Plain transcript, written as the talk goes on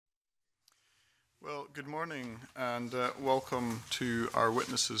Well, good morning and welcome to our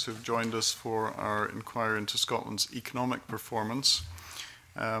witnesses who've joined us for our inquiry into Scotland's economic performance.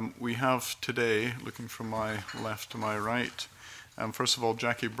 We have today, looking from my left to my right, first of all,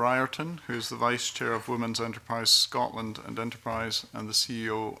 Jackie Briarton, who is the Vice Chair of Women's Enterprise Scotland and Enterprise and the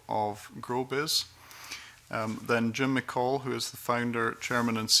CEO of GrowBiz. Then Jim McCall, who is the Founder,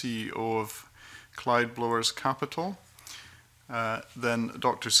 Chairman and CEO of Clyde Blowers Capital. Then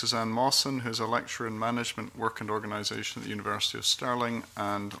Dr. Suzanne Mawson, who is a lecturer in management, work and organisation at the University of Stirling,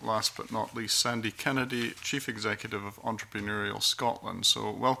 and last but not least, Sandy Kennedy, Chief Executive of Entrepreneurial Scotland. So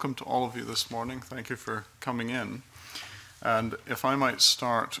welcome to all of you this morning. Thank you for coming in. And if I might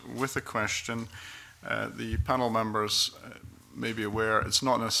start with a question, the panel members may be aware it's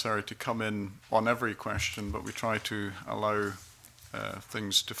not necessary to come in on every question, but we try to allow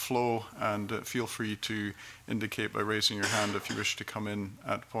things to flow, and feel free to indicate by raising your hand if you wish to come in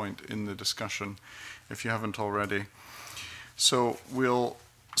at point in the discussion, if you haven't already. So we'll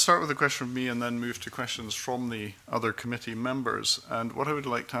start with a question from me and then move to questions from the other committee members. And what I would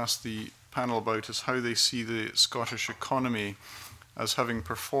like to ask the panel about is how they see the Scottish economy as having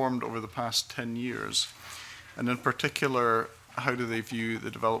performed over the past 10 years. And in particular, how do they view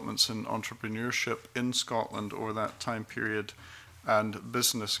the developments in entrepreneurship in Scotland over that time period and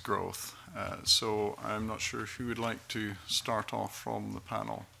business growth. So I'm not sure who would like to start off from the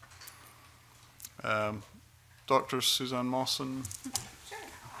panel. Dr. Suzanne Mawson. Sure,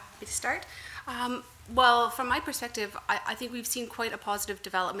 happy to start. Well, from my perspective, I think we've seen quite a positive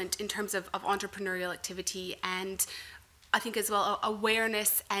development in terms of entrepreneurial activity, and I think as well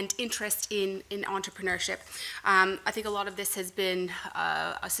awareness and interest in entrepreneurship. I think a lot of this has been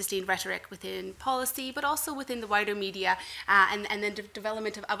a sustained rhetoric within policy, but also within the wider media, and then the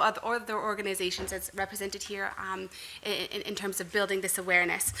development of other organizations as represented here in terms of building this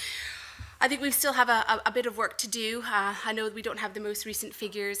awareness. I think we still have a bit of work to do. I know we don't have the most recent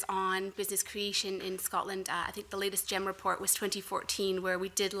figures on business creation in Scotland. I think the latest GEM report was 2014, where we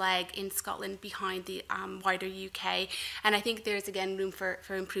did lag in Scotland behind the wider UK. And I think there's, again, room for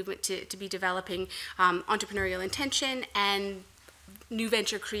improvement to be developing entrepreneurial intention and new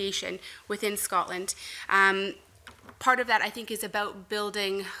venture creation within Scotland. Part of that, I think, is about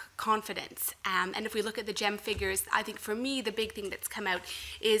building confidence. And if we look at the GEM figures, I think for me, the big thing that's come out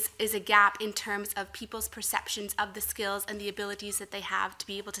is a gap in terms of people's perceptions of the skills and the abilities that they have to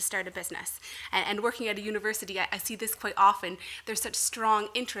be able to start a business. And working at a university, I see this quite often. There's such strong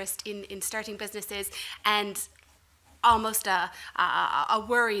interest in starting businesses, and almost a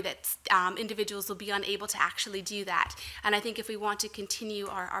worry that individuals will be unable to actually do that. And I think if we want to continue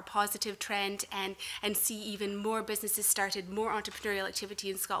our positive trend and see even more businesses started, more entrepreneurial activity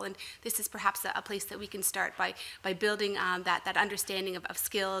in Scotland, this is perhaps a place that we can start by building that understanding of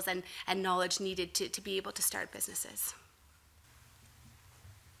skills and knowledge needed to be able to start businesses.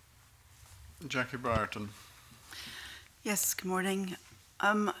 Jackie Briarton. Yes, good morning.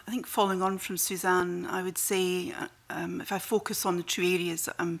 I think following on from Suzanne, I would say if I focus on the two areas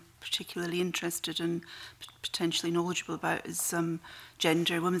that I'm particularly interested in, potentially knowledgeable about, is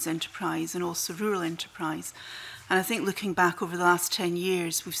gender, women's enterprise, and also rural enterprise. And I think looking back over the last 10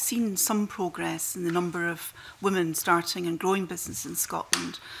 years, we've seen some progress in the number of women starting and growing business in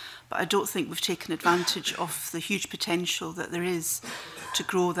Scotland. But I don't think we've taken advantage of the huge potential that there is to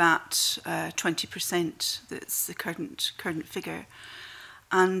grow that 20% that's the current figure.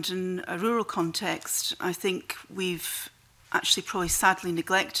 And in a rural context, I think we've actually probably sadly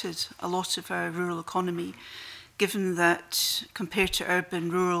neglected a lot of our rural economy, given that compared to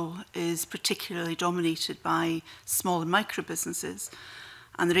urban, rural is particularly dominated by small and micro businesses,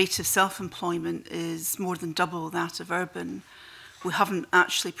 and the rate of self-employment is more than double that of urban. We haven't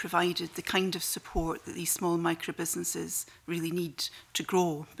actually provided the kind of support that these small and micro businesses really need to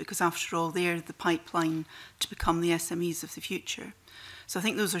grow, because after all, they're the pipeline to become the SMEs of the future. So I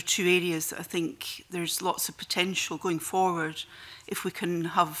think those are two areas that I think there's lots of potential going forward if we can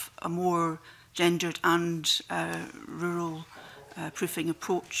have a more gendered and rural proofing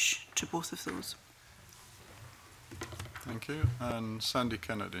approach to both of those. Thank you. And Sandy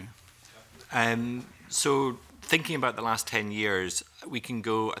Kennedy. So thinking about the last 10 years, I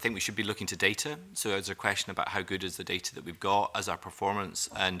think we should be looking to data. So there's a question about how good is the data that we've got as our performance,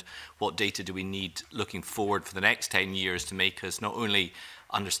 and what data do we need looking forward for the next 10 years to make us not only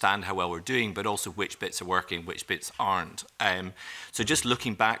understand how well we're doing, but also which bits are working, which bits aren't. So just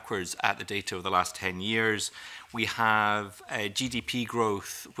looking backwards at the data over the last 10 years, we have GDP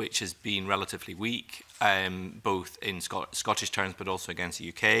growth, which has been relatively weak. both in Scottish terms, but also against the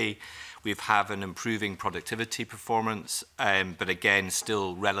UK. We have an improving productivity performance, but again,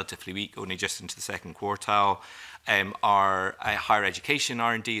 still relatively weak, only just into the second quartile. Our higher education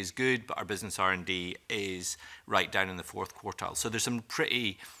R&D is good, but our business R&D is right down in the fourth quartile. So there's some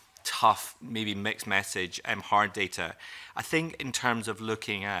pretty tough, maybe mixed message, hard data. I think in terms of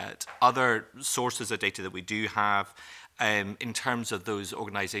looking at other sources of data that we do have, in terms of those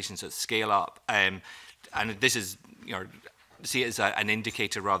organizations that scale up, and this is, see it as an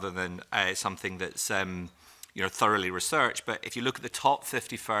indicator rather than something that's thoroughly researched. But if you look at the top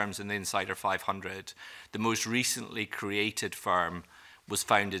 50 firms in the Insider 500, the most recently created firm was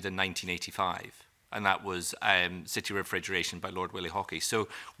founded in 1985, and that was City Refrigeration by Lord Willie Hawkey. So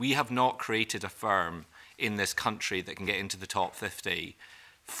we have not created a firm in this country that can get into the top 50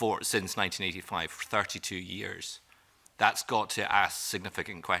 since 1985, for 32 years. That's got to ask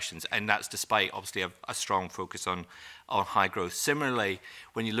significant questions, and that's despite obviously a strong focus on high growth. Similarly,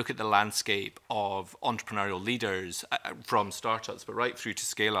 when you look at the landscape of entrepreneurial leaders from startups but right through to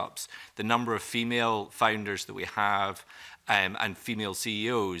scale-ups, the number of female founders that we have and female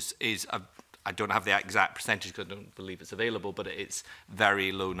CEOs is I don't have the exact percentage because I don't believe it's available, but it's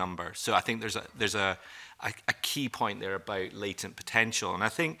very low number. So I think there's a key point there about latent potential. And I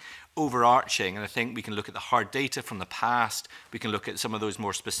think overarching, and I think we can look at the hard data from the past, we can look at some of those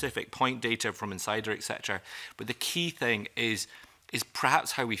more specific point data from Insider, etc. But the key thing is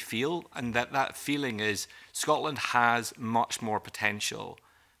perhaps how we feel, and that feeling is Scotland has much more potential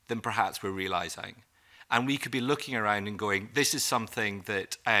than perhaps we're realising. And we could be looking around and going, this is something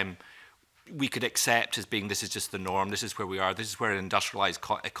that we could accept as being, this is just the norm, this is where we are, this is where an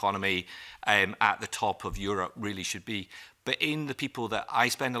industrialised economy at the top of Europe really should be. But in the people that I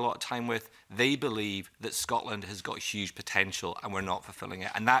spend a lot of time with, they believe that Scotland has got huge potential and we're not fulfilling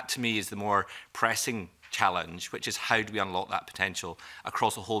it. And that to me is the more pressing challenge, which is how do we unlock that potential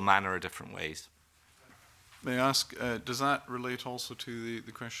across a whole manner of different ways. May I ask, does that relate also to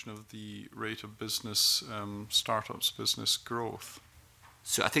the question of the rate of business, startups, business growth?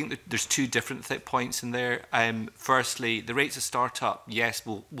 So I think that there's two different points in there. Firstly, the rates of startup, yes,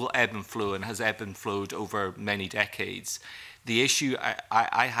 will ebb and flow and has ebbed and flowed over many decades. The issue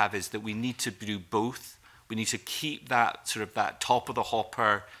I have is that we need to do both. We need to keep that sort of that top of the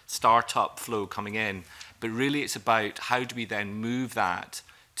hopper startup flow coming in, but really it's about how do we then move that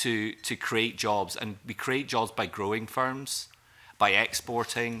to create jobs, and we create jobs by growing firms, by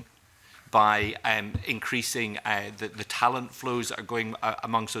exporting, by increasing the talent flows that are going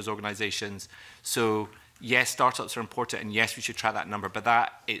amongst those organisations. So yes, startups are important, and yes, we should track that number,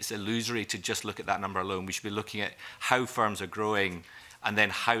 but it's illusory to just look at that number alone. We should be looking at how firms are growing, and then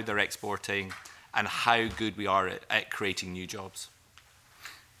how they're exporting, and how good we are at creating new jobs.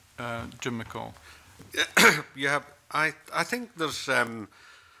 Jim McCall. Yeah, I think there's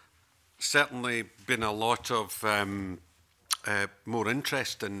certainly been a lot of more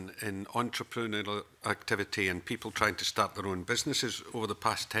interest in entrepreneurial activity and people trying to start their own businesses over the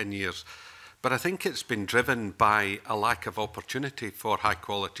past 10 years. But I think it's been driven by a lack of opportunity for high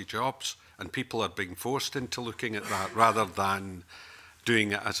quality jobs, and people are being forced into looking at that rather than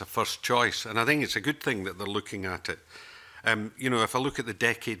doing it as a first choice. And I think it's a good thing that they're looking at it. If I look at the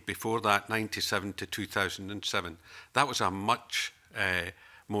decade before that, 97 to 2007, that was a much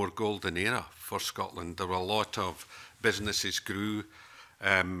more golden era for Scotland. There were a lot of businesses grew,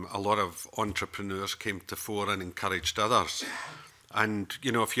 a lot of entrepreneurs came to fore and encouraged others. And,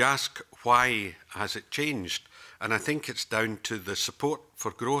 if you ask why has it changed, and I think it's down to the support for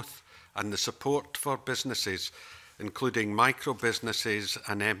growth and the support for businesses, including micro businesses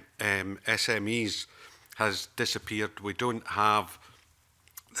and SMEs, has disappeared. We don't have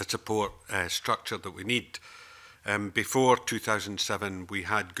the support structure that we need. Before 2007, we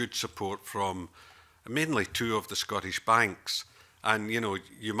had good support from mainly two of the Scottish banks. And,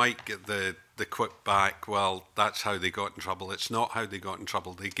 you might get the quip back, well, that's how they got in trouble. It's not how they got in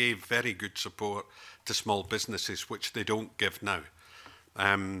trouble. They gave very good support to small businesses, which they don't give now.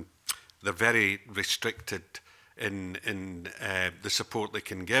 They're very restricted in the support they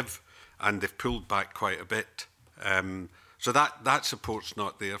can give, and they've pulled back quite a bit. So that support's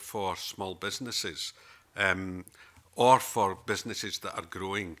not there for small businesses or for businesses that are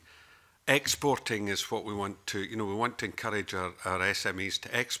growing. Exporting is what we want to, we want to encourage our SMEs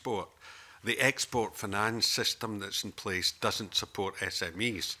to export. The export finance system that's in place doesn't support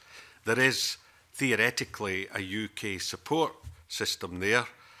SMEs. There is theoretically a UK support system there,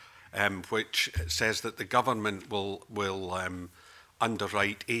 which says that the government will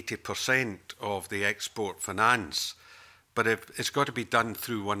underwrite 80% of the export finance. But if it's got to be done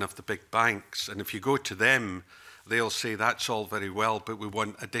through one of the big banks, and if you go to them, they'll say that's all very well, but we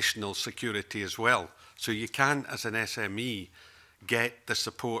want additional security as well. So you can, as an SME, get the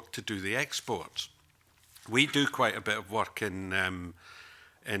support to do the exports. We do quite a bit of work in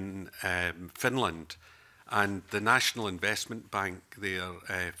Finland, and the National Investment Bank there,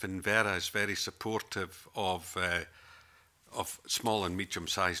 Finvera, is very supportive of small and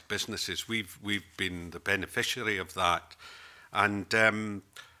medium-sized businesses. We've been the beneficiary of that, and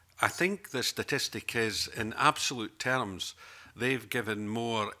I think the statistic is, in absolute terms, they've given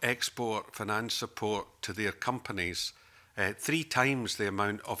more export finance support to their companies, 3 times the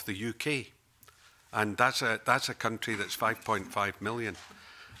amount of the UK, and that's a country that's 5.5 million.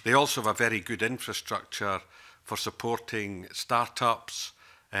 They also have a very good infrastructure for supporting startups,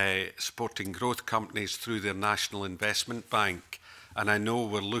 supporting growth companies through their National Investment Bank. And I know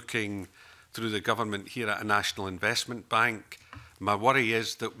we're looking through the government here at a National Investment Bank. My worry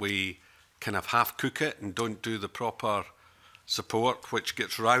is that we kind of half-cook it and don't do the proper support, which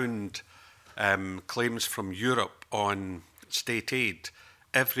gets round claims from Europe on state aid.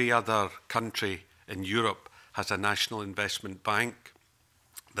 Every other country in Europe has a National Investment Bank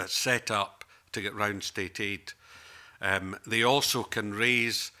that's set up to get round state aid. They also can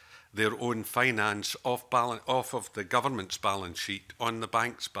raise their own finance off of the government's balance sheet, on the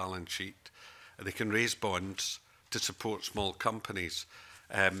bank's balance sheet. They can raise bonds to support small companies.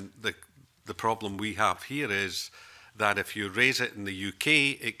 The problem we have here is that if you raise it in the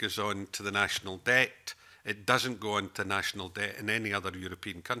UK, it goes on to the national debt. It doesn't go on to national debt in any other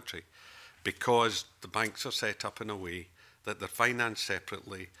European country, because the banks are set up in a way that they're financed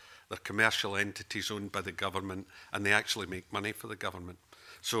separately. They're commercial entities owned by the government, and they actually make money for the government.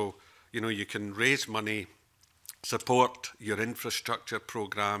 So, you can raise money, support your infrastructure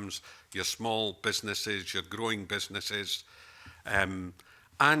programs, your small businesses, your growing businesses, and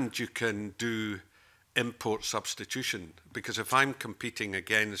you can do import substitution. Because if I'm competing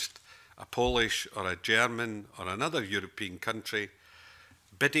against a Polish or a German or another European country,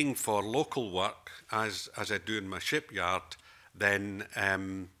 bidding for local work, as I do in my shipyard, then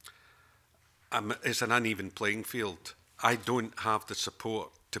it's an uneven playing field. I don't have the support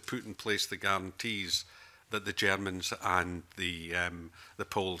to put in place the guarantees that the Germans and the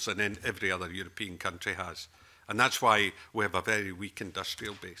Poles and then every other European country has. And that's why we have a very weak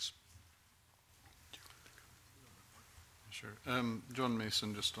industrial base. Sure. John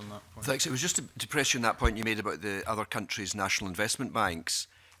Mason, just on that point. Thanks. It was just to press you on that point you made about the other countries' national investment banks.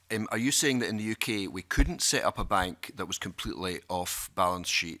 Are you saying that in the UK we couldn't set up a bank that was completely off balance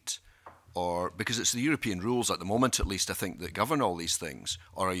sheet? Or because it's the European rules at the moment, at least, I think, that govern all these things?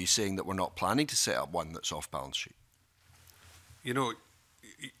 Or are you saying that we're not planning to set up one that's off balance sheet?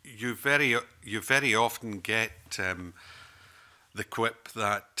 You very often get the quip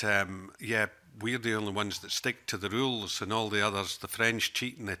that, we're the only ones that stick to the rules, and all the others, the French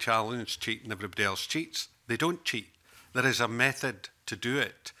cheat and the Italians cheat and everybody else cheats. They don't cheat. There is a method to do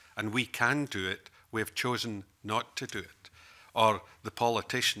it, and we can do it. We have chosen not to do it. Or the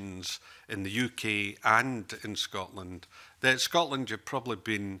politicians in the UK and in Scotland. In Scotland, you've probably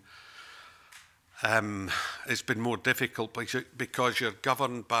been, it's been more difficult because you're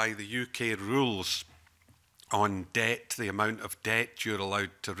governed by the UK rules on debt, the amount of debt you're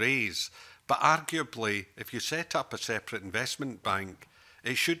allowed to raise. But arguably, if you set up a separate investment bank,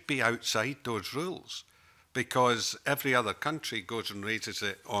 it should be outside those rules, because every other country goes and raises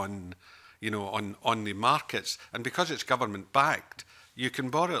it on the markets. And because it's government backed, you can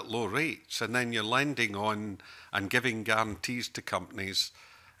borrow at low rates, and then you're lending on and giving guarantees to companies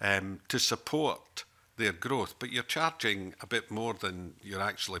to support their growth. But you're charging a bit more than you're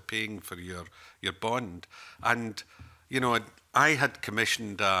actually paying for your bond. And, I had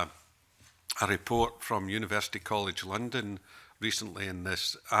commissioned a report from University College London recently in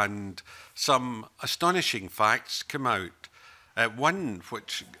this, and some astonishing facts came out. One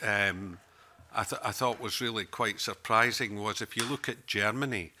which I thought was really quite surprising was, if you look at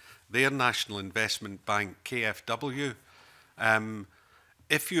Germany, their National Investment Bank, KfW,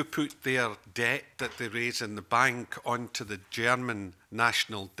 if you put their debt that they raise in the bank onto the German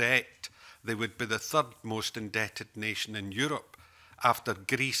national debt, they would be the third most indebted nation in Europe after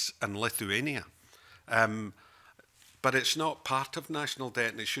Greece and Lithuania. But it's not part of national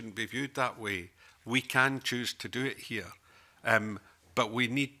debt, and it shouldn't be viewed that way. We can choose to do it here. But we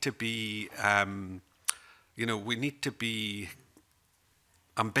need to be,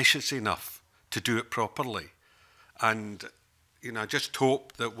 ambitious enough to do it properly. And, I just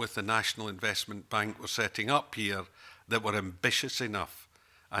hope that with the National Investment Bank we're setting up here, that we're ambitious enough,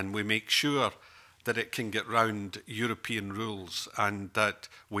 and we make sure that it can get round European rules and that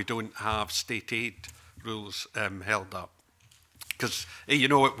we don't have state aid rules held up. Because, you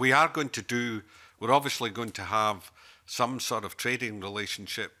know, we're obviously going to have some sort of trading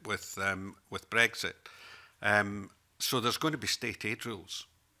relationship with Brexit. So there's going to be state aid rules.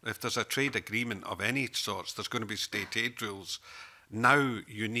 If there's a trade agreement of any sorts, there's going to be state aid rules. Now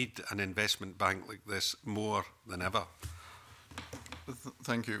you need an investment bank like this more than ever.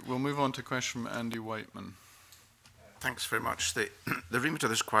 Thank you. We'll move on to a question from Andy Whiteman. Thanks very much. The remit of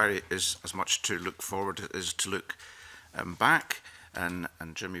this query is as much to look forward as to look back. And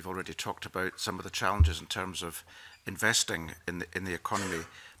Jim, you've already talked about some of the challenges in terms of investing in the economy.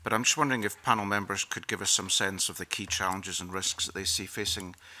 But I'm just wondering if panel members could give us some sense of the key challenges and risks that they see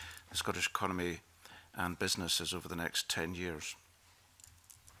facing the Scottish economy and businesses over the next 10 years.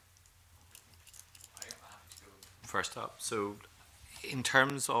 First up, so in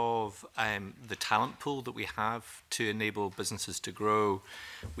terms of the talent pool that we have to enable businesses to grow,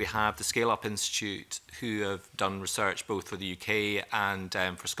 we have the Scale Up Institute who have done research both for the UK and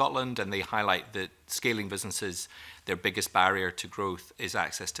for Scotland, and they highlight that scaling businesses, their biggest barrier to growth is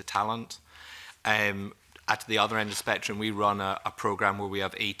access to talent. At the other end of the spectrum, we run a program where we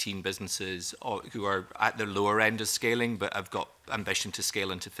have 18 businesses who are at the lower end of scaling, but have got ambition to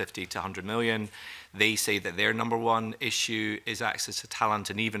scale into 50 to 100 million. They say that their number one issue is access to talent,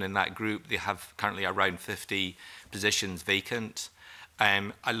 and even in that group, they have currently around 50 positions vacant.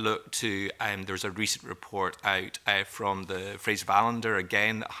 I look to, there's a recent report out from the Fraser Valander,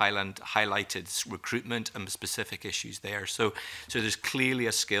 again, that highlighted recruitment and specific issues there. So there's clearly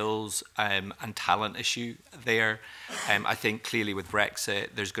a skills and talent issue there. I think clearly with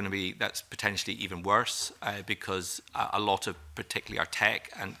Brexit, that's potentially even worse because a lot of particularly our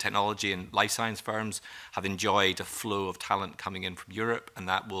tech and technology and life science firms have enjoyed a flow of talent coming in from Europe, and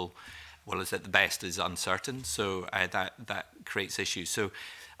that will, well, is at the best is uncertain, so that creates issues. So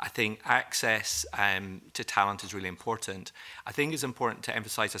I think access to talent is really important. I think it's important to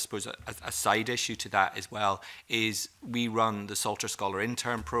emphasise, I suppose, a side issue to that as well is we run the Salter Scholar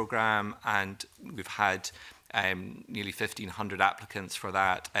Intern Programme, and we've had nearly 1,500 applicants for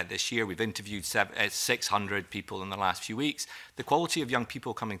that this year. We've interviewed 600 people in the last few weeks. The quality of young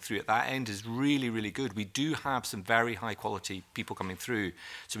people coming through at that end is really, really good. We do have some very high quality people coming through,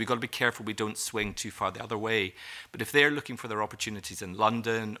 so we've got to be careful we don't swing too far the other way. But if they're looking for their opportunities in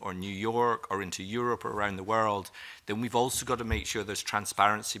London or New York or into Europe or around the world, then we've also got to make sure there's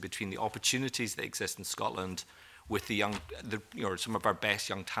transparency between the opportunities that exist in Scotland with some of our best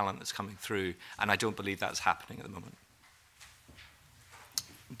young talent that's coming through, and I don't believe that's happening at the moment.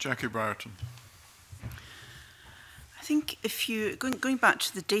 Jackie Briarton. I think if you, going back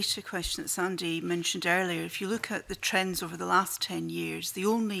to the data question that Sandy mentioned earlier, if you look at the trends over the last 10 years, the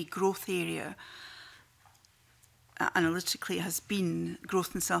only growth area analytically has been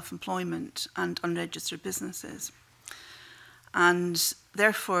growth in self-employment and unregistered businesses. And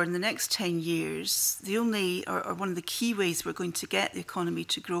therefore, in the next 10 years, the only, or one of the key ways we're going to get the economy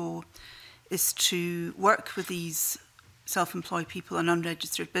to grow is to work with these self-employed people and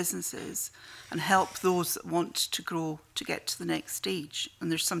unregistered businesses and help those that want to grow to get to the next stage.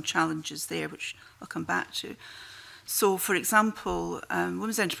 And there's some challenges there, which I'll come back to. So, for example,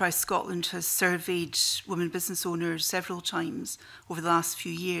 Women's Enterprise Scotland has surveyed women business owners several times over the last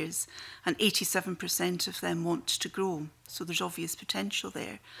few years, and 87% of them want to grow. So there's obvious potential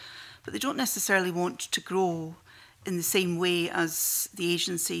there. But they don't necessarily want to grow in the same way as the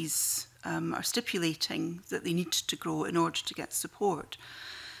agencies are stipulating that they need to grow in order to get support.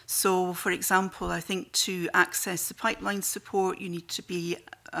 So, for example, I think to access the pipeline support, you need to be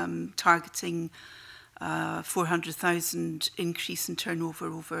targeting 400,000 increase in turnover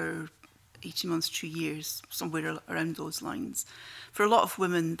over 18 months, 2 years, somewhere around those lines. For a lot of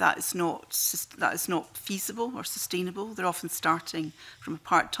women, that is not feasible or sustainable. They're often starting from a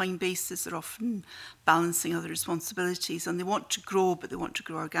part-time basis. They're often balancing other responsibilities, and they want to grow, but they want to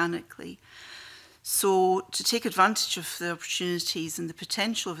grow organically. So to take advantage of the opportunities and the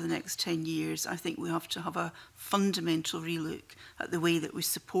potential over the next 10 years, I think we have to have a fundamental relook at the way that we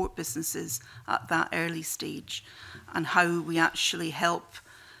support businesses at that early stage and how we actually help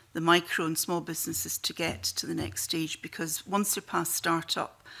the micro and small businesses to get to the next stage, because once they're past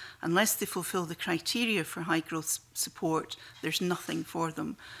start-up, unless they fulfil the criteria for high growth support, there's nothing for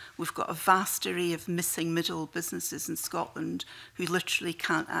them. We've got a vast array of missing middle businesses in Scotland who literally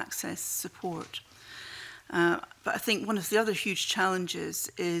can't access support. But I think one of the other huge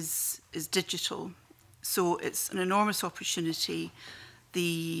challenges is digital. So it's an enormous opportunity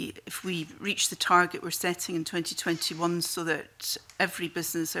if we reach the target we're setting in 2021 so that every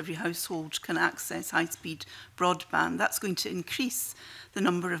business, every household can access high-speed broadband, that's going to increase the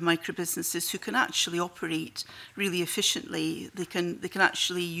number of micro-businesses who can actually operate really efficiently. They can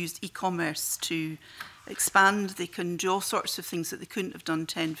actually use e-commerce to expand. They can do all sorts of things that they couldn't have done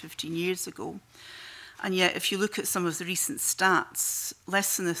 10, 15 years ago. And yet, if you look at some of the recent stats,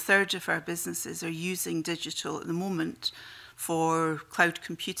 less than a third of our businesses are using digital at the moment for cloud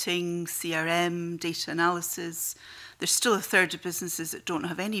computing, CRM, data analysis. There's still a third of businesses that don't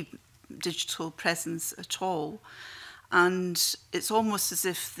have any digital presence at all. And it's almost as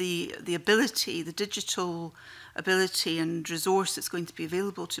if the digital ability and resource that's going to be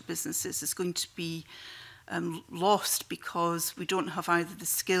available to businesses is going to be lost because we don't have either the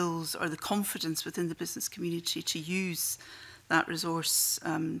skills or the confidence within the business community to use that resource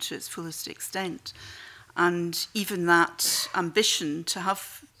to its fullest extent. And even that ambition to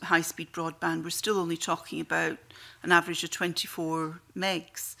have high-speed broadband, we're still only talking about an average of 24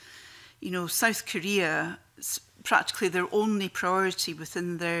 megs. You know, South Korea, practically their only priority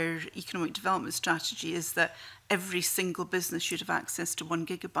within their economic development strategy is that every single business should have access to 1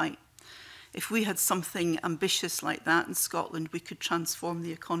 gigabyte. If we had something ambitious like that in Scotland, we could transform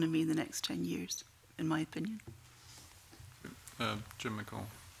the economy in the next 10 years, in my opinion. Jim McCall.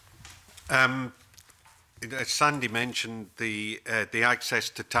 As Sandy mentioned, the access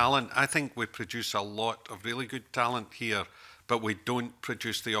to talent, I think we produce a lot of really good talent here, but we don't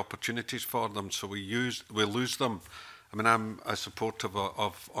produce the opportunities for them, so we lose them. I mean, I'm a supporter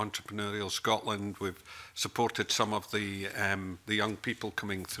of Entrepreneurial Scotland. We've supported some of the young people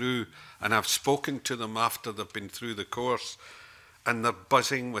coming through, and I've spoken to them after they've been through the course, and they're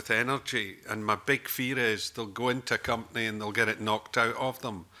buzzing with energy. And my big fear is they'll go into a company and they'll get it knocked out of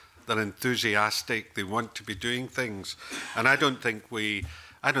them. They're enthusiastic. They want to be doing things, and I don't think the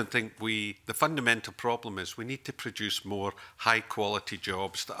fundamental problem is we need to produce more high quality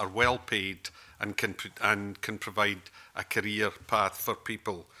jobs that are well paid and can provide a career path for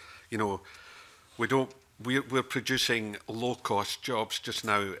people. You know, we're producing low cost jobs just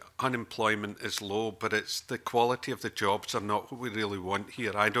now. Unemployment is low, but it's the quality of the jobs are not what we really want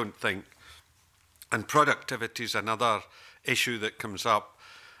here, I don't think. And productivity is another issue that comes up,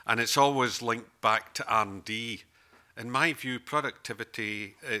 and it's always linked back to R&D. In my view,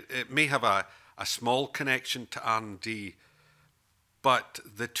 productivity, it may have a small connection to R&D, but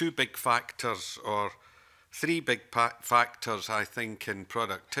the two big factors, or three big factors, I think, in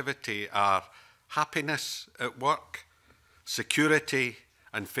productivity are happiness at work, security,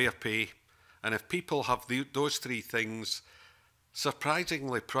 and fair pay. And if people have those three things,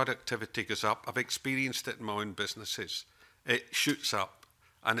 surprisingly, productivity goes up. I've experienced it in my own businesses. It shoots up,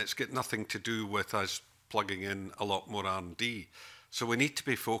 and it's got nothing to do with us plugging in a lot more R&D. So we need to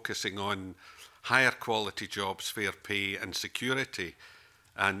be focusing on higher quality jobs, fair pay and security.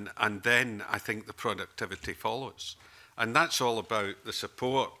 And then I think the productivity follows. And that's all about the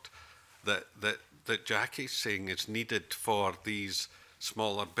support that Jackie's saying is needed for these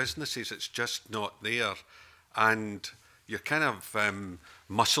smaller businesses. It's just not there. And you're kind of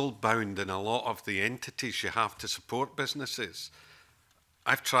muscle bound in a lot of the entities you have to support businesses.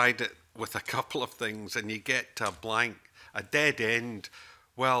 I've tried it with a couple of things, and you get to a dead end.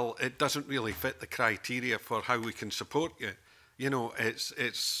 Well, it doesn't really fit the criteria for how we can support you. You know,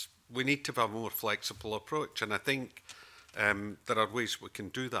 we need to have a more flexible approach, and I think there are ways we can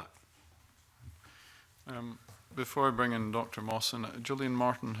do that. Before I bring in Dr. Mawson, Gillian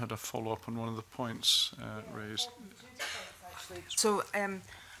Martin had a follow-up on one of the points raised. So I'm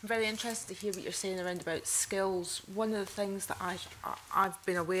very interested to hear what you're saying around about skills. One of the things that I've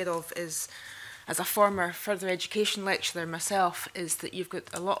been aware of is, as a former further education lecturer myself, is that you've got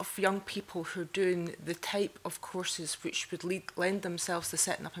a lot of young people who are doing the type of courses which would lend themselves to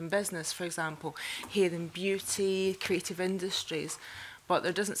setting up in business, for example, hair and beauty, creative industries. But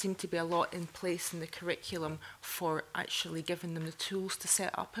there doesn't seem to be a lot in place in the curriculum for actually giving them the tools to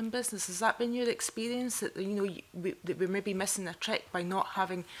set up in business. Has that been your experience, that that we're maybe missing a trick by not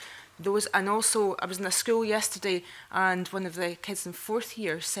having those? And also, I was in a school yesterday, and one of the kids in 4th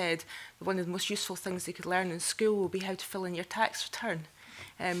year said that one of the most useful things they could learn in school will be how to fill in your tax return.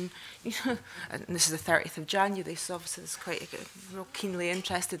 And this is the 30th of January, so obviously it's quite real keenly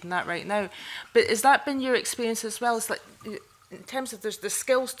interested in that right now. But has that been your experience as well? It's like, in terms of there's the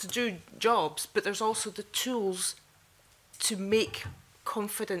skills to do jobs, but there's also the tools to make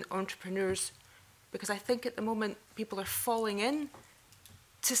confident entrepreneurs, because I think at the moment people are falling in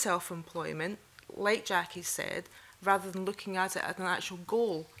to self-employment, like Jackie said, rather than looking at it as an actual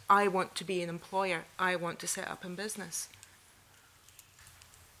goal. I want to be an employer. I want to set up in business.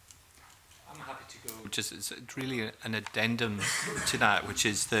 I'm happy to go. Just it's really an addendum to that, which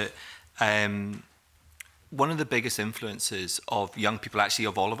is that one of the biggest influences of young people, actually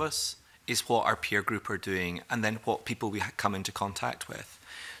of all of us, is what our peer group are doing and then what people we come into contact with.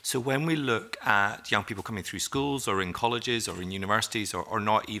 So when we look at young people coming through schools or in colleges or in universities or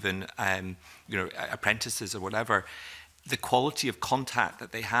not even apprentices or whatever, the quality of contact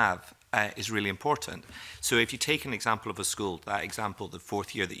that they have is really important. So if you take an example of a school, that example, the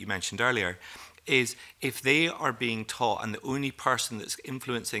 4th year that you mentioned earlier, is if they are being taught and the only person that's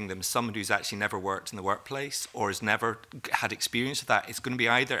influencing them is someone who's actually never worked in the workplace or has never had experience of that, it's going to be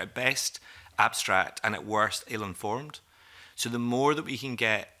either at best abstract and at worst ill-informed. So the more that we can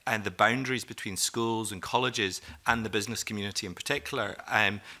get the boundaries between schools and colleges and the business community in particular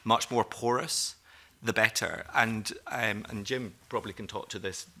much more porous, the better. And Jim probably can talk to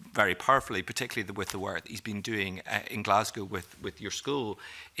this very powerfully, particularly with the work that he's been doing in Glasgow with your school,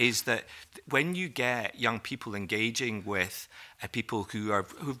 is that when you get young people engaging with people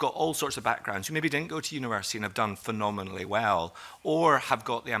who've got all sorts of backgrounds, who maybe didn't go to university and have done phenomenally well, or have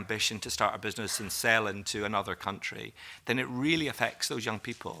got the ambition to start a business and sell into another country, then it really affects those young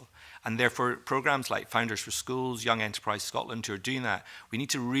people. And therefore, programs like Founders for Schools, Young Enterprise Scotland, who are doing that, we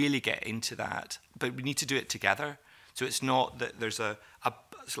need to really get into that, but we need to do it together. So it's not that there's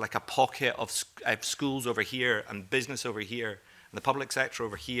it's like a pocket of schools over here and business over here and the public sector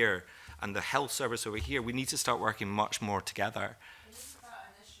over here and the health service over here. We need to start working much more together.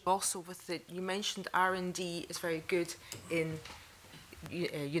 Also, with you mentioned R&D is very good in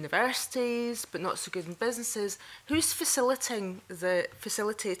universities, but not so good in businesses. Who's facilitating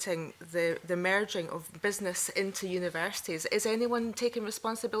the merging of business into universities? Is anyone taking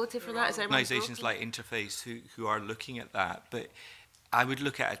responsibility for that? Is organisations like Interface who are looking at that, but I would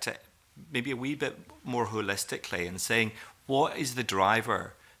look at it maybe a wee bit more holistically and saying, what is the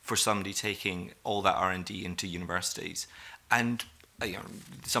driver for somebody taking all that R&D into universities? And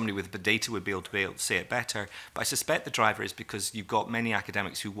somebody with the data would be able to say it better, but I suspect the driver is because you've got many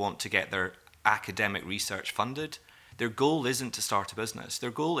academics who want to get their academic research funded. Their goal isn't to start a business.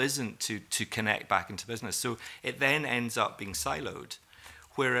 Their goal isn't to connect back into business. So it then ends up being siloed.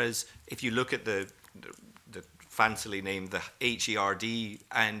 Whereas if you look at the fancily named the HERD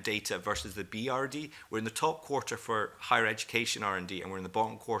and data versus the BRD, we're in the top quarter for higher education R&D and we're in the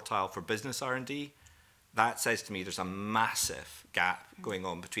bottom quartile for business R&D. That says to me there's a massive gap going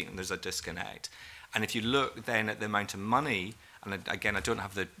on between them. There's a disconnect. And if you look then at the amount of money, and again, I don't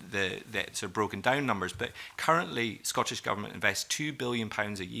have the sort of broken down numbers, but currently Scottish Government invests £2 billion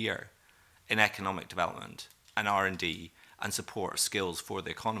a year in economic development and R&D and support of skills for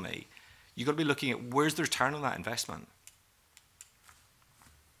the economy. You've got to be looking at where's the return on that investment.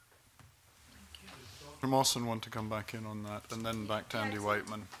 Dr. Mawson want to come back in on that, and then back to Andy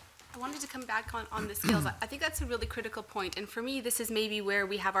Whiteman. I wanted to come back on the skills. I think that's a really critical point, and for me, this is maybe where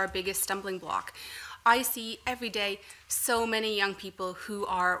we have our biggest stumbling block. I see every day so many young people who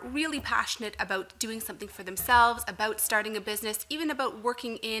are really passionate about doing something for themselves, about starting a business, even about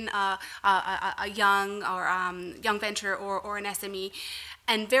working in a young venture or an SME.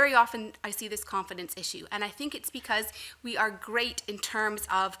 And very often I see this confidence issue. And I think it's because we are great in terms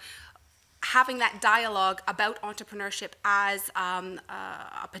of having that dialogue about entrepreneurship as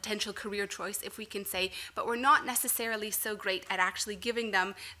a potential career choice, if we can say, but we're not necessarily so great at actually giving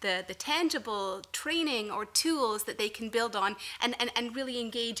them the tangible training or tools that they can build on and really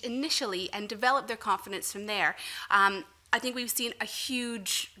engage initially and develop their confidence from there. I think we've seen a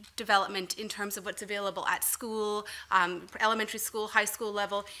huge development in terms of what's available at school, elementary school, high school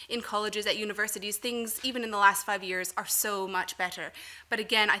level, in colleges, at universities. Things, even in the last 5 years, are so much better. But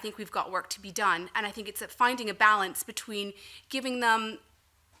again, I think we've got work to be done. And I think it's finding a balance between giving them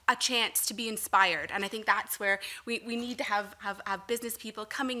a chance to be inspired. And I think that's where we need to have business people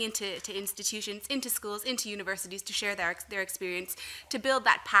coming into institutions, into schools, into universities to share their experience, to build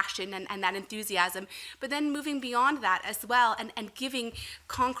that passion and that enthusiasm. But then moving beyond that as well and giving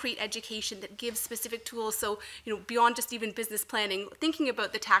concrete education that gives specific tools. So, beyond just even business planning, thinking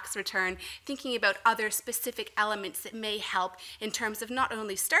about the tax return, thinking about other specific elements that may help in terms of not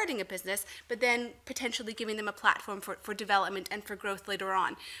only starting a business, but then potentially giving them a platform for development and for growth later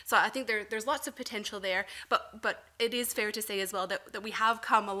on. So I think there's lots of potential there, but it is fair to say as well that we have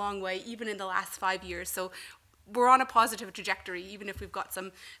come a long way, even in the last 5 years. So we're on a positive trajectory, even if we've got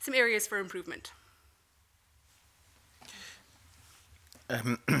some areas for improvement.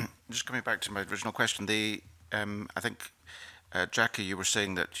 Just coming back to my original question, I think, Jackie, you were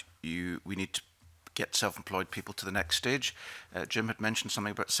saying that we need to get self-employed people to the next stage. Jim had mentioned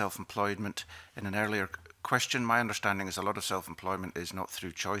something about self-employment in an earlier question. My understanding is a lot of self-employment is not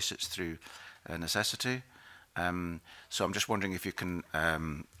through choice, it's through necessity. So I'm just wondering if you can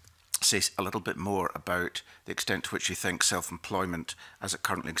say a little bit more about the extent to which you think self-employment as it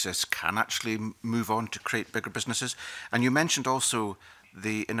currently exists can actually move on to create bigger businesses. And you mentioned also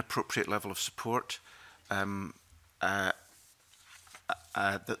the inappropriate level of support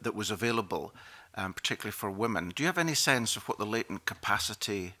that was available, particularly for women. Do you have any sense of what the latent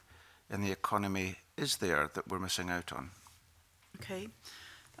capacity in the economy is there that we're missing out on? Okay.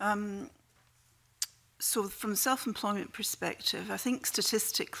 So from a self-employment perspective, I think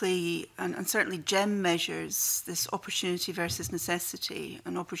statistically, and certainly GEM measures this opportunity versus necessity,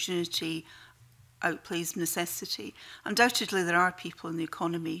 and opportunity outplays necessity. Undoubtedly, there are people in the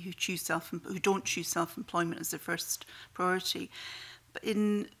economy who don't choose self-employment as their first priority. But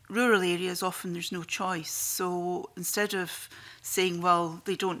in rural areas, often there's no choice. So instead of saying, well,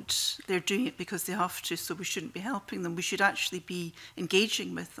 they're doing it because they have to, so we shouldn't be helping them, we should actually be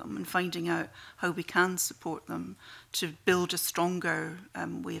engaging with them and finding out how we can support them to build a stronger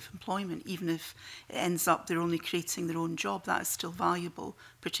way of employment. Even if it ends up they're only creating their own job, that is still valuable,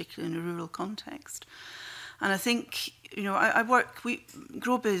 particularly in a rural context. And I think, you know,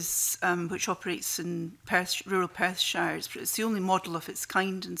 Grobiz, which operates in rural Perthshire, it's the only model of its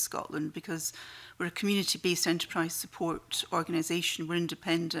kind in Scotland because we're a community-based enterprise support organisation, we're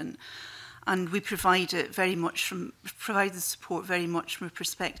independent, and we provide the support very much from a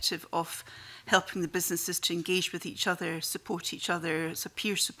perspective of helping the businesses to engage with each other, support each other. It's a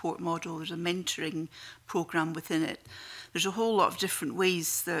peer support model, there's a mentoring programme within it. There's a whole lot of different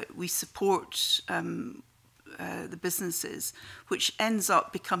ways that we support the businesses, which ends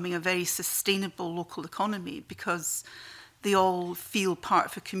up becoming a very sustainable local economy because they all feel part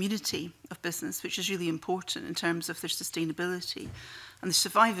of a community of business, which is really important in terms of their sustainability. And the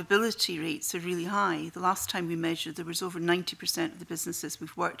survivability rates are really high. The last time we measured, there was over 90% of the businesses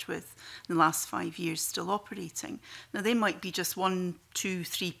we've worked with in the last 5 years still operating. Now, they might be just 1, 2,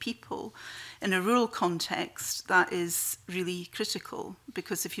 3 people. In a rural context, that is really critical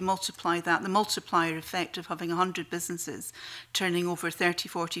because if you multiply that, the multiplier effect of having 100 businesses turning over 30,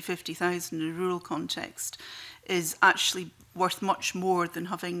 40, 50,000 in a rural context is actually worth much more than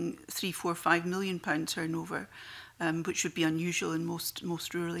having 3, 4, 5 million pound turnover. Which would be unusual in most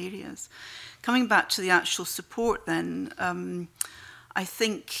rural areas. Coming back to the actual support then, I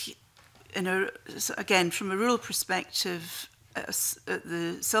think, again, from a rural perspective, at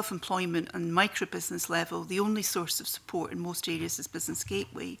the self-employment and micro-business level, the only source of support in most areas is Business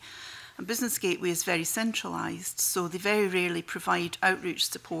Gateway. And Business Gateway is very centralised, so they very rarely provide outreach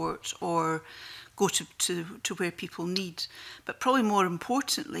support or go to where people need. But probably more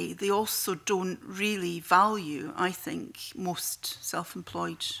importantly, they also don't really value, I think, most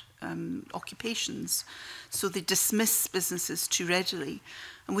self-employed occupations. So they dismiss businesses too readily.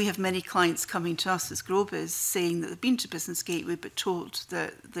 And we have many clients coming to us as Grobiz saying that they've been to Business Gateway but told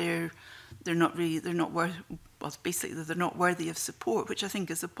that they're not worthy of support, which I think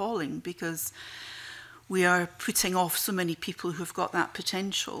is appalling because we are putting off so many people who've got that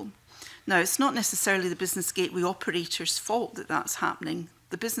potential. Now, it's not necessarily the Business Gateway operator's fault that that's happening.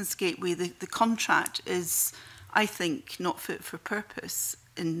 The Business Gateway, the contract is, I think, not fit for purpose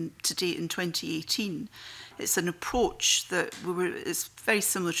to date in 2018. It's an approach that it's very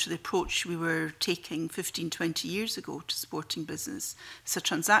similar to the approach we were taking 15, 20 years ago to supporting business. It's a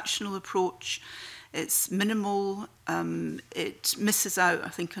transactional approach. It's minimal. It misses out, I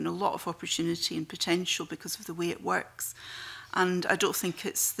think, on a lot of opportunity and potential because of the way it works. And I don't think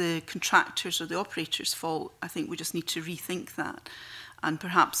it's the contractors or the operators' fault. I think we just need to rethink that. And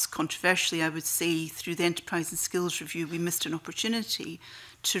perhaps controversially, I would say through the Enterprise and Skills Review, we missed an opportunity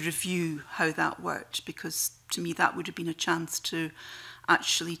to review how that worked, because to me that would have been a chance to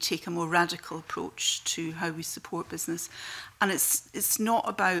actually take a more radical approach to how we support business. And it's not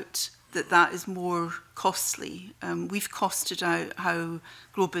about that is more costly. We've costed out how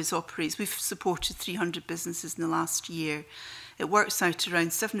Grobiz operates. We've supported 300 businesses in the last year. It works out around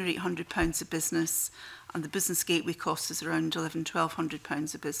 £700 or £800 a business, and the Business Gateway cost is around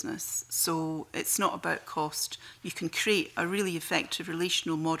 £1,100 a business. So it's not about cost. You can create a really effective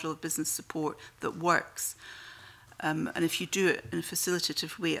relational model of business support that works. And if you do it in a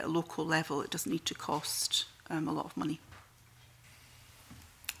facilitative way at a local level, it doesn't need to cost a lot of money.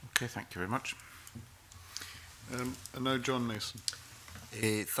 Okay, thank you very much. And now John Mason.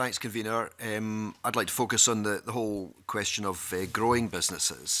 Thanks, Convener. I'd like to focus on the whole question of growing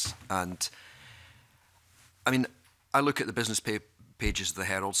businesses. And I mean, I look at the business pages of the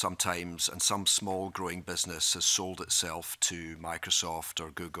Herald sometimes, and some small growing business has sold itself to Microsoft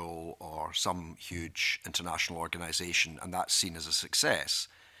or Google or some huge international organization, and that's seen as a success,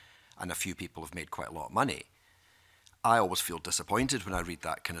 and a few people have made quite a lot of money. I always feel disappointed when I read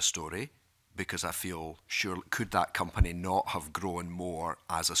that kind of story, because I feel, sure, could that company not have grown more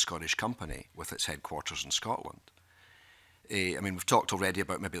as a Scottish company with its headquarters in Scotland? I mean, we've talked already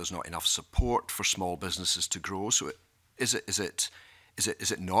about maybe there's not enough support for small businesses to grow. So is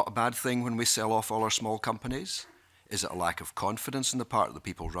it not a bad thing when we sell off all our small companies? Is it a lack of confidence on the part of the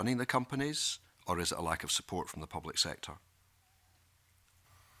people running the companies? Or is it a lack of support from the public sector?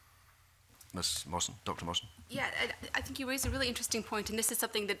 Ms. Mawson, Dr. Mawson? Yeah, I think you raised a really interesting point, and this is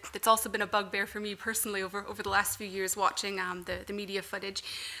something that's also been a bugbear for me personally over the last few years watching the media footage.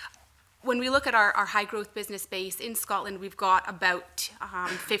 When we look at our high growth business base in Scotland, we've got about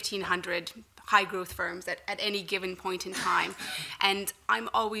 1,500 high growth firms at any given point in time. And I'm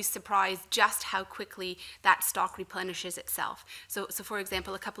always surprised just how quickly that stock replenishes itself. So for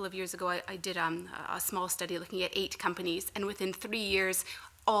example, a couple of years ago, I did a small study looking at 8 companies, and within 3 years,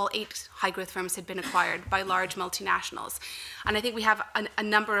 all 8 high-growth firms had been acquired by large multinationals. And I think we have a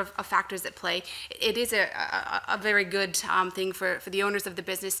number of factors at play. It is a very good thing for the owners of the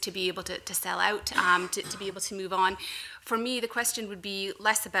business to be able to sell out, to be able to move on. For me, the question would be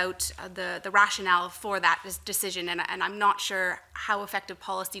less about the rationale for that decision, and I'm not sure how effective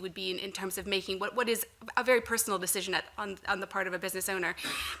policy would be in terms of making what is a very personal decision on the part of a business owner,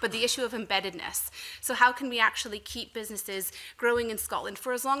 but the issue of embeddedness. So how can we actually keep businesses growing in Scotland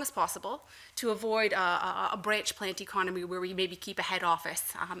for as long as possible to avoid a branch plant economy where we maybe keep a head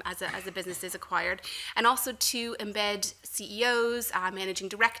office as a business is acquired, and also to embed CEOs, managing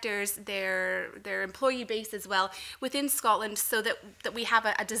directors, their employee base as well within Scotland, so that we have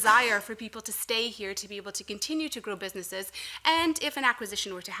a desire for people to stay here to be able to continue to grow businesses. And if an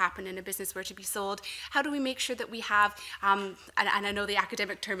acquisition were to happen and a business were to be sold, how do we make sure that we have, and I know the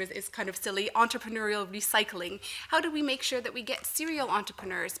academic term is kind of silly, entrepreneurial recycling. How do we make sure that we get serial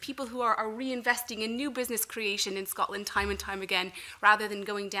entrepreneurs, people who are reinvesting in new business creation in Scotland time and time again, rather than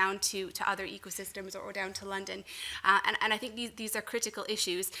going down to other ecosystems or down to London? And I think these are critical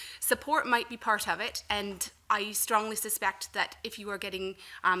issues. Support might be part of it, and I strongly suspect that if you are getting,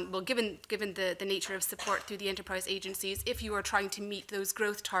 given the nature of support through the enterprise agencies, if you are trying to meet those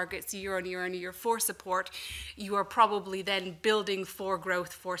growth targets year on year on year for support, you are probably then building for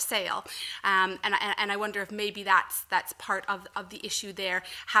growth for sale. And I wonder if maybe that's part of the issue there.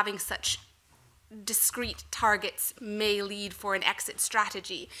 Having such discrete targets may lead for an exit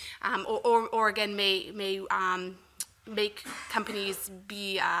strategy, or again may make companies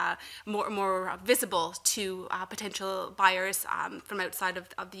be more visible to potential buyers from outside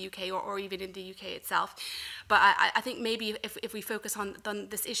of the UK or even in the UK itself. But I think maybe if we focus on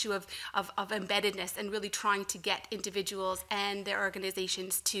this issue of embeddedness and really trying to get individuals and their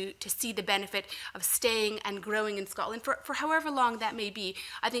organisations to see the benefit of staying and growing in Scotland for however long that may be,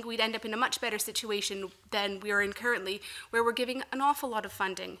 I think we'd end up in a much better situation than we are in currently, where we're giving an awful lot of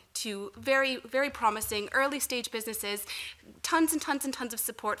funding to very, very promising early stage businesses, tons and tons and tons of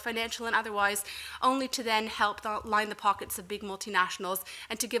support, financial and otherwise, only to then help line the pockets of big multinationals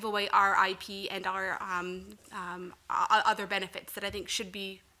and to give away our IP and our other benefits that I think should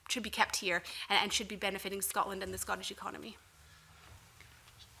be kept here and should be benefiting Scotland and the Scottish economy.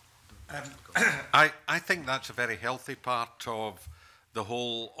 I think that's a very healthy part of the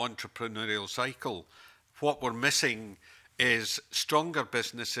whole entrepreneurial cycle. What we're missing is stronger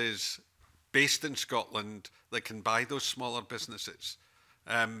businesses based in Scotland that can buy those smaller businesses.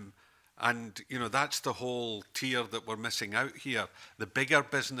 And, you know, that's the whole tier that we're missing out here. The bigger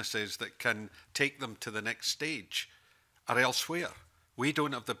businesses that can take them to the next stage are elsewhere. We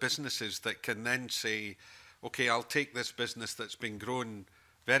don't have the businesses that can then say, okay, I'll take this business that's been grown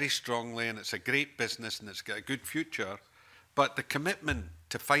very strongly and it's a great business and it's got a good future, but the commitment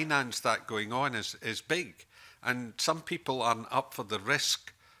to finance that going on is big. And some people aren't up for the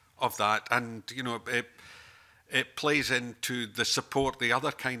risk of that. And, you know, it plays into the support, the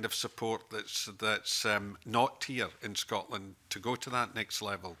other kind of support that's not here in Scotland to go to that next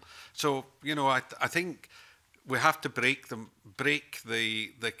level. So, you know, I think we have to break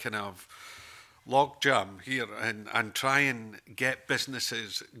the kind of logjam here and try and get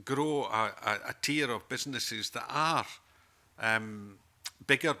businesses, grow a tier of businesses that are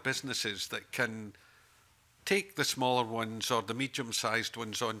bigger businesses that can take the smaller ones or the medium-sized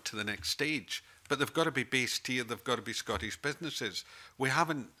ones on to the next stage. But they've got to be based here, they've got to be Scottish businesses. We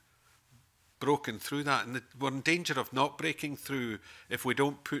haven't broken through that, and we're in danger of not breaking through if we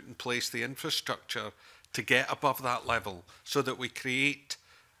don't put in place the infrastructure to get above that level so that we create,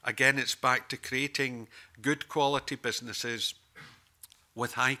 again, it's back to creating good quality businesses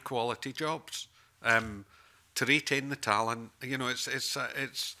with high quality jobs, to retain the talent. You know,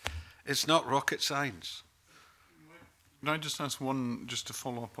 it's not rocket science. Can I just ask one, just to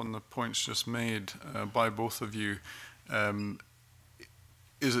follow up on the points just made by both of you?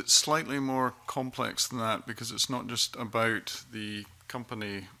 Is it slightly more complex than that, because it's not just about the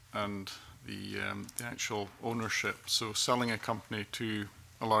company and the actual ownership? So selling a company to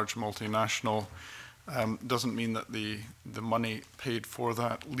a large multinational doesn't mean that the money paid for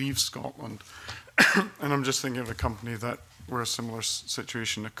that leaves Scotland. And I'm just thinking of a company that where a similar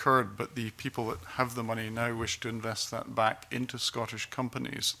situation occurred, but the people that have the money now wish to invest that back into Scottish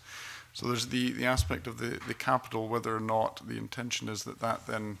companies. So there's the aspect of the capital, whether or not the intention is that that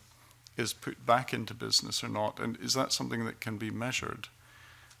then is put back into business or not. And is that something that can be measured?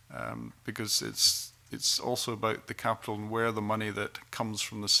 Because it's also about the capital and where the money that comes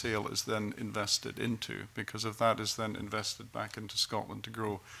from the sale is then invested into. Because if that is then invested back into Scotland to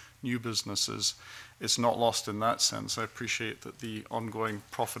grow new businesses, it's not lost in that sense. I appreciate that the ongoing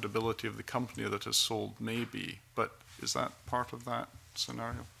profitability of the company that is sold may be, but is that part of that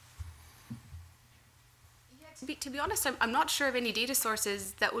scenario? To be honest, I'm not sure of any data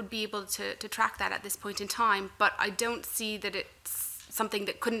sources that would be able to track that at this point in time, but I don't see that it's something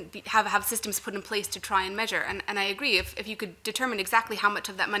that couldn't have systems put in place to try and measure. And I agree, if you could determine exactly how much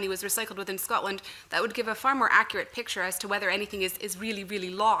of that money was recycled within Scotland, that would give a far more accurate picture as to whether anything is really, really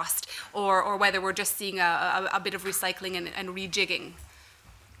lost, or whether we're just seeing a bit of recycling and rejigging.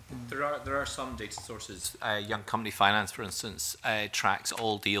 There are some data sources. Young Company Finance, for instance, tracks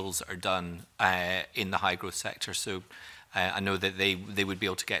all deals that are done in the high growth sector. So I know that they would be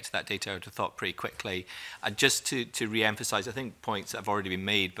able to get to that data, I would have thought, pretty quickly. Just to re-emphasise, I think points that have already been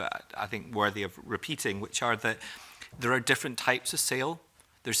made, but I think worthy of repeating, which are that there are different types of sale.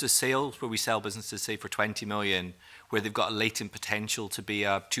 There's the sales where we sell businesses, say, for 20 million, where they've got a latent potential to be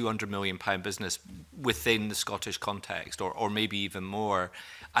a £200 million business within the Scottish context, or maybe even more.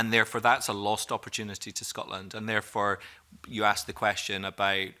 And therefore, that's a lost opportunity to Scotland. And therefore, you ask the question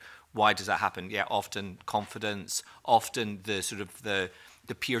about why does that happen? Yeah, often confidence, often the sort of the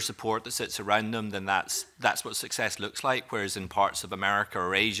peer support that sits around them, then that's what success looks like. Whereas in parts of America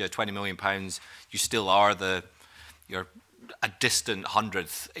or Asia, £20 million, you still are you're a distant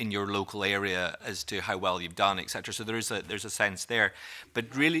hundredth in your local area as to how well you've done, etc. So there's a sense there,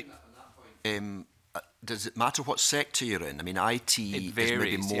 but really, does it matter what sector you're in? I mean, IT is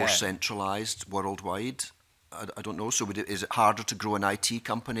maybe more centralised worldwide. I don't know. So is it harder to grow an IT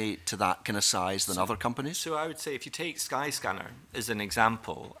company to that kind of size than other companies? So I would say if you take Skyscanner as an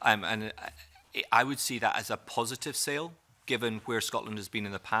example, and I would see that as a positive sale, given where Scotland has been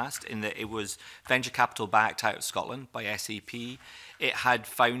in the past, in that it was venture capital backed out of Scotland by SAP. It had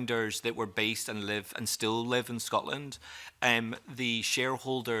founders that were based and still live in Scotland. The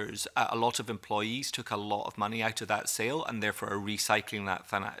shareholders, a lot of employees took a lot of money out of that sale and therefore are recycling that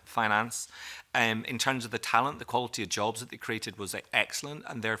finance. In terms of the talent, the quality of jobs that they created was excellent,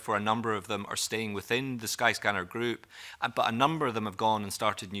 and therefore a number of them are staying within the Skyscanner group, but a number of them have gone and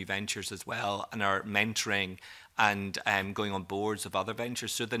started new ventures as well and are mentoring and going on boards of other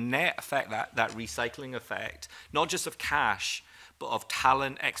ventures. So the net effect, that recycling effect, not just of cash, but of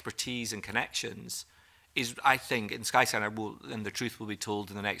talent, expertise and connections, is, I think, in Skyscanner, and the truth will be told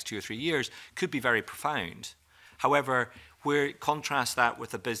in the next 2 or 3 years, could be very profound. However, where contrast that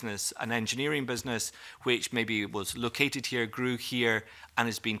with a business, an engineering business, which maybe was located here, grew here, and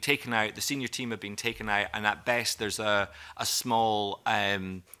has been taken out, the senior team have been taken out, and at best there's a small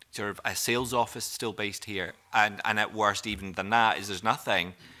sort of a sales office still based here, and at worst even than that is there's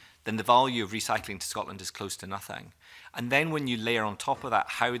nothing, then the value of recycling to Scotland is close to nothing. And then when you layer on top of that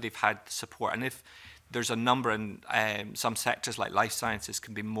how they've had support, and if there's a number in some sectors like life sciences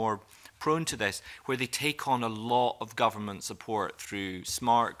can be more prone to this, where they take on a lot of government support through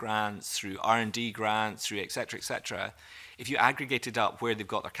smart grants, through R&D grants, through et cetera, if you aggregated up where they've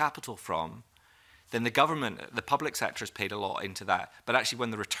got their capital from, then the government, the public sector has paid a lot into that. But actually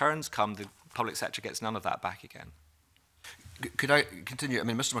when the returns come, the public sector gets none of that back again. Could I continue? I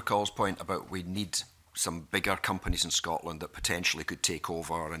mean, Mr. McCall's point about we need some bigger companies in Scotland that potentially could take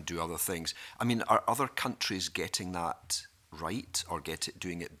over and do other things. I mean, are other countries getting that right or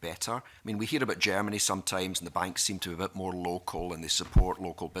doing it better? I mean, we hear about Germany sometimes and the banks seem to be a bit more local and they support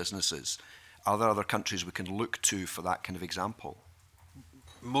local businesses. Are there other countries we can look to for that kind of example?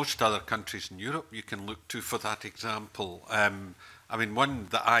 Most other countries in Europe you can look to for that example. I mean, one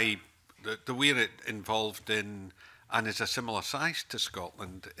that we're involved in and is a similar size to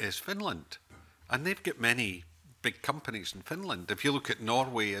Scotland is Finland. and they've got many big companies in Finland. If you look at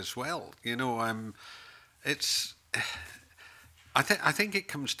Norway as well, you know, it's. I think it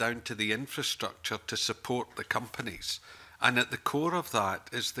comes down to the infrastructure to support the companies, and at the core of that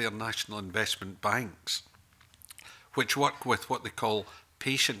is their national investment banks, which work with what they call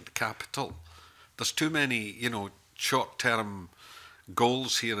patient capital. There's too many, you know, short-term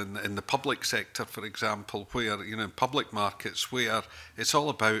goals here in the public sector, for example, where, you know, in public markets, where it's all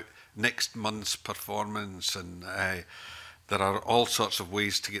about next month's performance, and there are all sorts of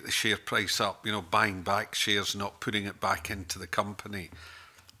ways to get the share price up, you know, buying back shares, not putting it back into the company.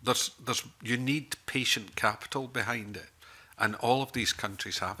 You need patient capital behind it, and all of these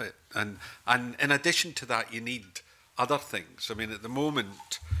countries have it. And in addition to that, you need other things. I mean, at the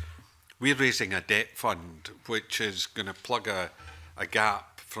moment, we're raising a debt fund, which is going to plug a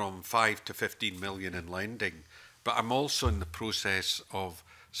gap from 5 to 15 million in lending. But I'm also in the process of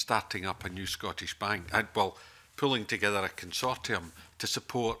starting up a new Scottish bank. Pulling together a consortium to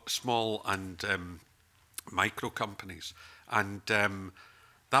support small and micro companies. And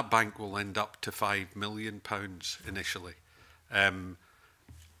that bank will end up to £5 million initially.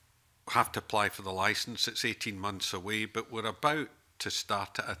 Have to apply for the licence. It's 18 months away, but we're about to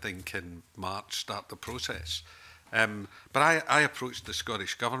start it, I think, in March, start the process. But I approached the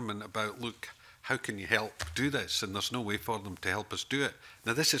Scottish Government about, look, how can you help do this? And there's no way for them to help us do it.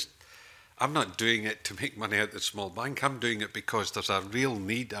 Now, I'm not doing it to make money out of the small bank. I'm doing it because there's a real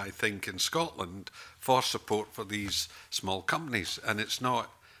need, I think, in Scotland for support for these small companies. And it's not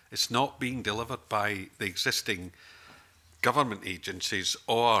being delivered by the existing government agencies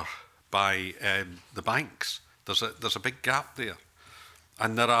or by the banks. There's a big gap there.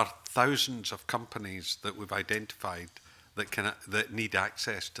 And there are thousands of companies that we've identified that need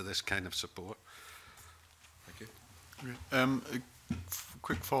access to this kind of support. Thank you.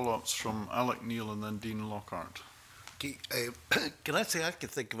 Quick follow-ups from Alec Neil and then Dean Lockhart. Okay, can I say I can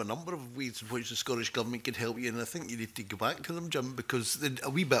think of a number of ways in which the Scottish Government can help you, and I think you need to go back to them, Jim, because a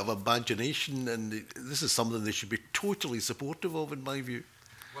wee bit of imagination, and this is something they should be totally supportive of, in my view.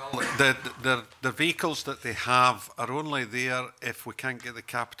 Well, the vehicles that they have are only there if we can't get the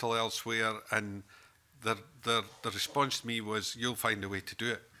capital elsewhere, and the response to me was, "You'll find a way to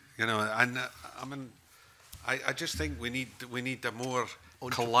do it," you know. And I just think we need a more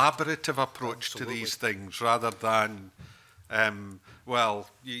collaborative approach to these things, rather than,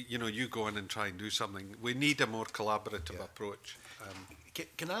 you go in and try and do something. We need a more collaborative approach.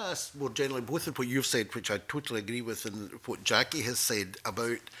 Can I ask more generally, both of what you've said, which I totally agree with, and what Jackie has said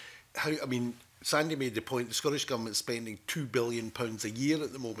about how, I mean, Sandy made the point, the Scottish Government is spending £2 billion a year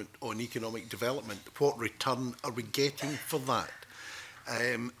at the moment on economic development. What return are we getting for that?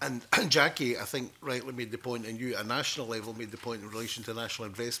 And Jackie, I think, rightly made the point, and you at a national level made the point in relation to the National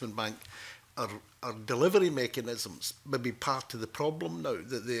Investment Bank. Our delivery mechanisms may be part of the problem now,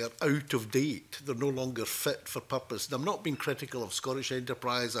 that they are out of date. They're no longer fit for purpose. And I'm not being critical of Scottish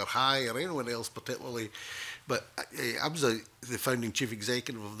Enterprise or High or anyone else particularly, but I was the founding chief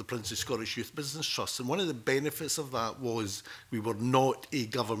executive of the Prince of Scottish Youth Business Trust, and one of the benefits of that was we were not a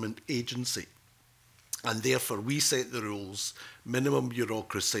government agency. And therefore, we set the rules, minimum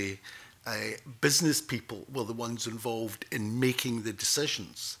bureaucracy. Business people were the ones involved in making the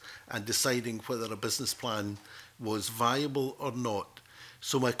decisions and deciding whether a business plan was viable or not.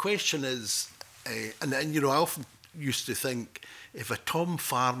 So my question is, and you know, I often used to think if a Tom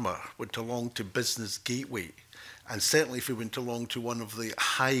Farmer went along to Business Gateway, and certainly if he went along to one of the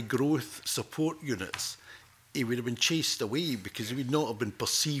high growth support units, he would have been chased away because he would not have been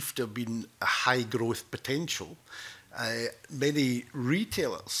perceived to have been a high growth potential. Many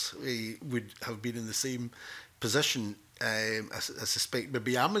retailers would have been in the same position. I suspect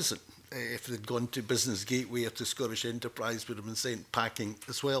maybe Amazon, if they'd gone to Business Gateway or to Scottish Enterprise, would have been sent packing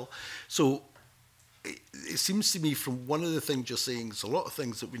as well. So it seems to me, from one of the things you're saying, there's a lot of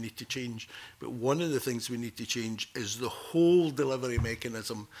things that we need to change, but one of the things we need to change is the whole delivery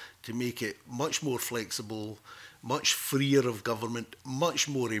mechanism to make it much more flexible, much freer of government, much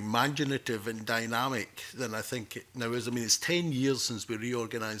more imaginative and dynamic than I think it now is. I mean, it's 10 years since we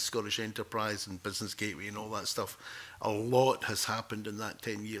reorganised Scottish Enterprise and Business Gateway and all that stuff. A lot has happened in that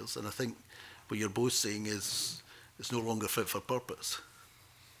 10 years, and I think what you're both saying is it's no longer fit for purpose.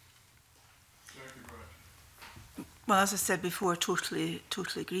 Well, as I said before, totally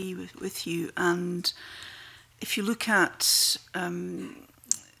agree with you. And if you look at,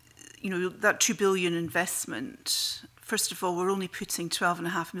 that 2 billion investment first of all, we're only putting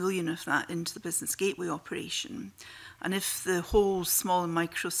 12.5 million of that into the business gateway operation. And if the whole small and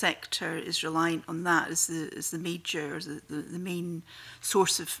micro sector is reliant on that as the major, or the main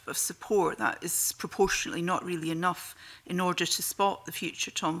source of support, that is proportionately not really enough in order to spot the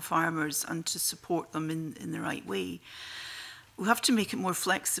future Tom farmers and to support them in the right way. We have to make it more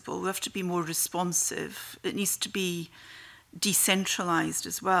flexible. We have to be more responsive. It needs to be decentralised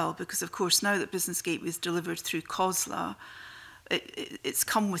as well, because of course now that Business Gateway is delivered through COSLA, it's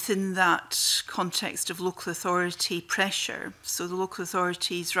come within that context of local authority pressure. So the local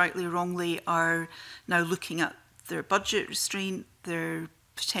authorities, rightly or wrongly, are now looking at their budget restraint. They're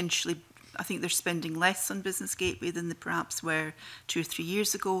potentially, I think they're spending less on Business Gateway than they perhaps were 2 or 3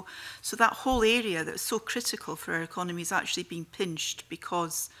 years ago. So that whole area that's so critical for our economy is actually being pinched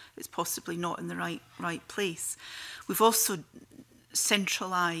because it's possibly not in the right place. We've also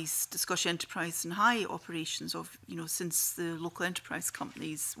centralised the Scottish Enterprise and High operations of, since the local enterprise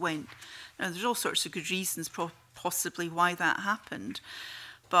companies went. Now, there's all sorts of good reasons possibly why that happened.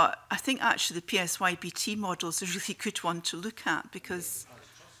 But I think actually the PSYBT model is a really good one to look at, because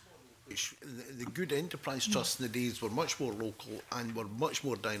the good enterprise trusts in the days were much more local and were much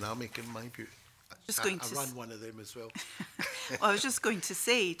more dynamic, in my view. I ran one of them as well. Well, I was just going to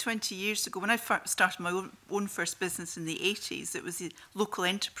say, 20 years ago, when I started my own first business in the 80s, it was the local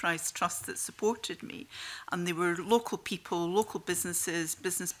enterprise trust that supported me. And they were local people, local businesses,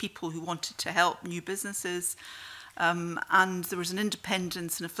 business people who wanted to help new businesses. And there was an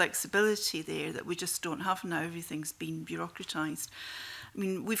independence and a flexibility there that we just don't have now. Everything's been bureaucratised. I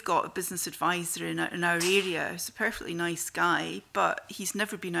mean, we've got a business advisor in our area who's a perfectly nice guy, but he's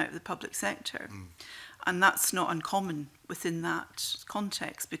never been out of the public sector. And that's not uncommon within that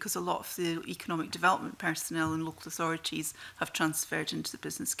context, because a lot of the economic development personnel in local authorities have transferred into the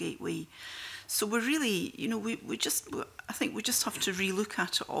Business Gateway. So we're really, I think we just have to relook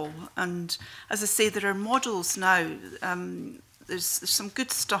at it all. And as I say, there are models now. There's some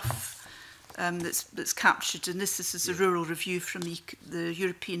good stuff that's captured, and this is a rural review from the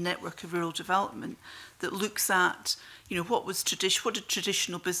European Network of Rural Development that looks at, what did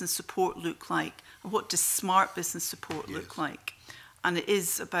traditional business support look like, and what does smart business support look like. And it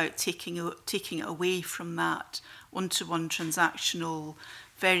is about taking it away from that one-to-one transactional,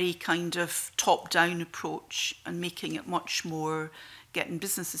 very kind of top-down approach, and making it much more getting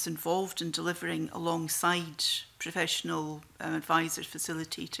businesses involved in delivering alongside professional advisors,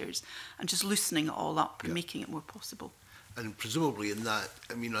 facilitators, and just loosening it all up and making it more possible. And presumably in that,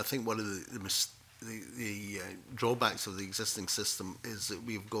 I mean, I think one of the drawbacks of the existing system is that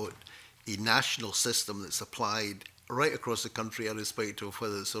we've got a national system that's applied right across the country, irrespective of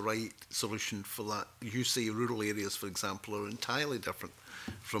whether it's the right solution for that. You say rural areas, for example, are entirely different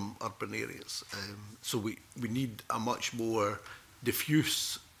from urban areas. So we need a much more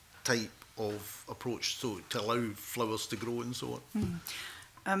diffuse type of approach to allow flowers to grow and so on.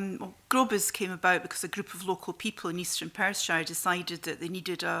 Well, GrowBiz came about because a group of local people in Eastern Perthshire decided that they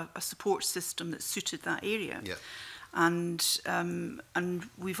needed a support system that suited that area. Yeah. And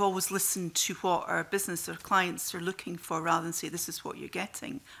we've always listened to what our business or clients are looking for rather than say this is what you're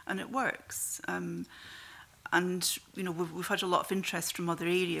getting, and it works. And we've had a lot of interest from other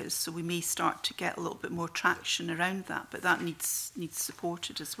areas, so we may start to get a little bit more traction around that, but that needs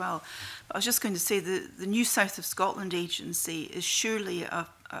supported as well. But I was just going to say the new South of Scotland agency is surely a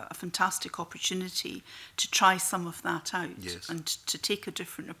fantastic opportunity to try some of that out and to take a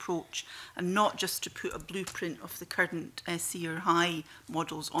different approach, and not just to put a blueprint of the current SE or high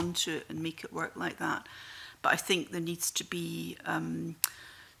models onto it and make it work like that. But I think there needs to be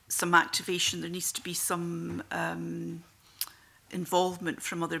some activation, there needs to be some involvement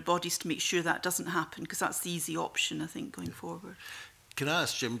from other bodies to make sure that doesn't happen, because that's the easy option, I think, going forward. Can I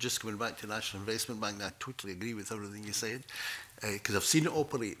ask Jim, just coming back to the National Investment Bank, I totally agree with everything you said, because I've seen it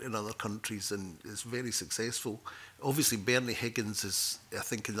operate in other countries and it's very successful. Obviously, Bernie Higgins is, I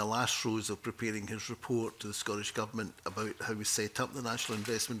think, in the last throes of preparing his report to the Scottish Government about how we set up the National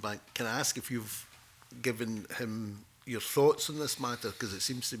Investment Bank. Can I ask if you've given him your thoughts on this matter, because it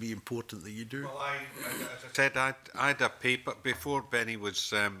seems to be important that you do? Well, as I said, I had a paper, before Benny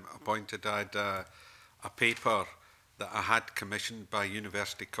was appointed, I had a paper that I had commissioned by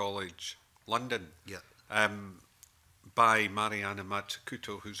University College London by Mariana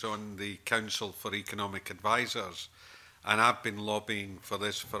Mazzucato, who's on the Council for Economic Advisors. And I've been lobbying for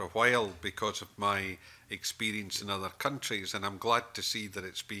this for a while because of my experience in other countries, and I'm glad to see that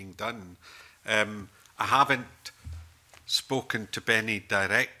it's being done. I haven't spoken to Benny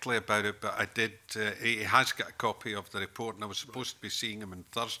directly about it, but I did. He has got a copy of the report, and I was supposed to be seeing him on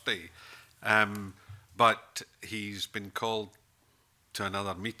Thursday. but he's been called to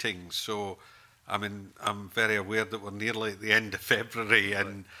another meeting. So, I mean, I'm very aware that we're nearly at the end of February,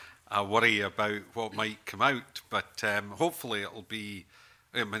 and I worry about what might come out. But hopefully it'll be,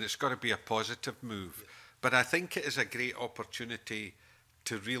 I mean, it's got to be a positive move. But I think it is a great opportunity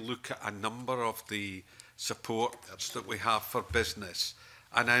to re-look at a number of the supports that we have for business.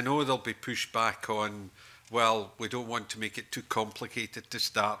 And I know there'll be pushback on, well, we don't want to make it too complicated to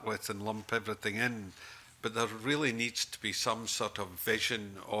start with and lump everything in. But there really needs to be some sort of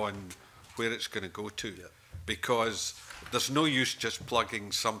vision on where it's going to go to. Yeah. Because there's no use just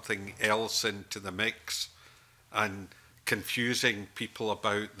plugging something else into the mix and confusing people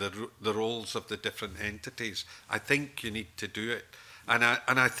about the roles of the different entities. I think you need to do it. And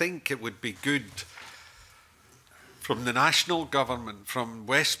I think it would be good from the national government, from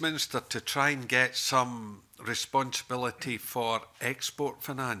Westminster, to try and get some responsibility for export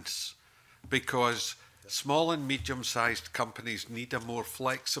finance, because small and medium-sized companies need a more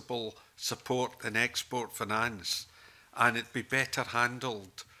flexible support in export finance, and it'd be better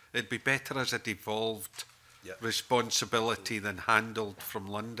handled. It'd be better as a devolved responsibility than handled from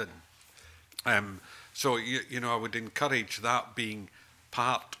London. So, you know, I would encourage that being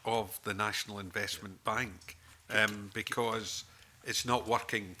part of the National Investment Bank, because it's not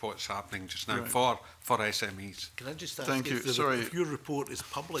working what's happening just now for SMEs. Can I just ask if your report is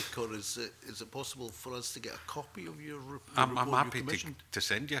public, or is it possible for us to get a copy of your report? I'm happy to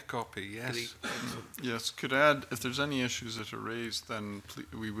send you a copy, yes. Yes, could I add, if there's any issues that are raised, then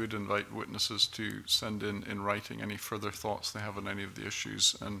we would invite witnesses to send in writing any further thoughts they have on any of the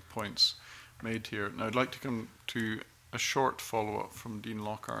issues and points made here. Now, I'd like to come to a short follow-up from Dean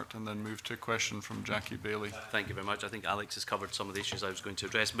Lockhart and then move to a question from Jackie Bailey. Thank you very much. I think Alex has covered some of the issues I was going to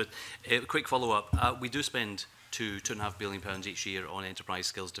address, but a quick follow-up. We do spend £2.5 billion each year on enterprise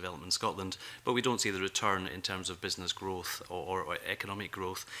skills development in Scotland, but we don't see the return in terms of business growth or economic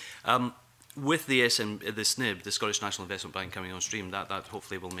growth. With the SNIB, the Scottish National Investment Bank, coming on stream, that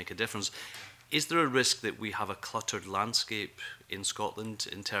hopefully will make a difference. Is there a risk that we have a cluttered landscape in Scotland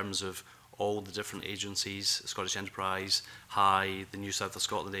in terms of all the different agencies, Scottish Enterprise, HIE, the New South of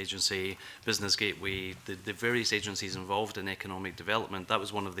Scotland Agency, Business Gateway, the various agencies involved in economic development? That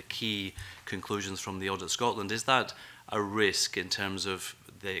was one of the key conclusions from the Audit Scotland. Is that a risk in terms of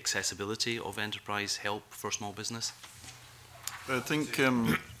the accessibility of enterprise help for small business? I think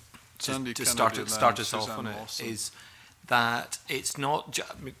Sandy to start us off on it is that it's not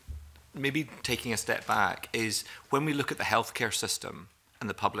maybe taking a step back is when we look at the healthcare system and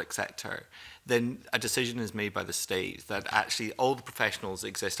the public sector, then a decision is made by the state that actually all the professionals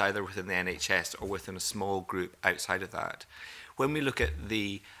exist either within the NHS or within a small group outside of that. When we look at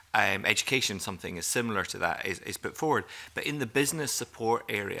the education, something is similar to that is put forward. But in the business support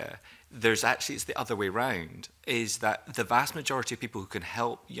area, there's actually, it's the other way around, is that the vast majority of people who can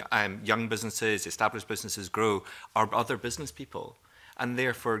help young businesses, established businesses grow are other business people. And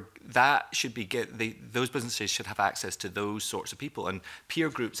therefore, that should be those businesses should have access to those sorts of people. And peer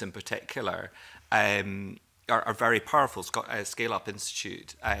groups in particular are very powerful. Scale Up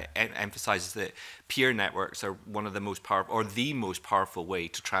Institute emphasises that peer networks are one of the most powerful, or the most powerful way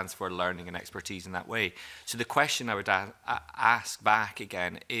to transfer learning and expertise in that way. So the question I would ask back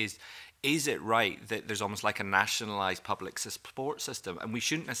again is it right that there's almost like a nationalised public support system, and we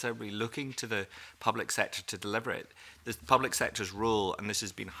shouldn't necessarily be looking to the public sector to deliver it? The public sector's role, and this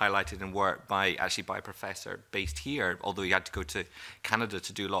has been highlighted in work by a professor based here, although he had to go to Canada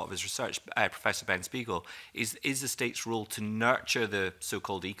to do a lot of his research, Professor Ben Spiegel, is the state's role to nurture the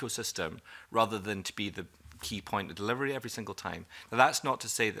so-called ecosystem rather than to be the key point of delivery every single time. Now, that's not to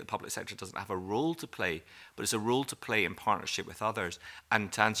say that the public sector doesn't have a role to play, but it's a role to play in partnership with others.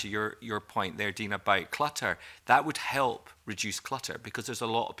 And to answer your point there, Dean, about clutter, that would help reduce clutter because there's a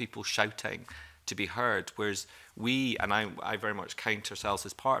lot of people shouting to be heard, whereas we, and I very much count ourselves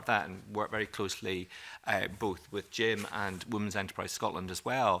as part of that and work very closely both with Jim and Women's Enterprise Scotland as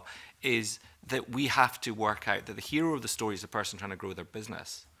well, is that we have to work out that the hero of the story is the person trying to grow their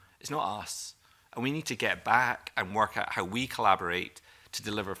business. It's not us. And we need to get back and work out how we collaborate to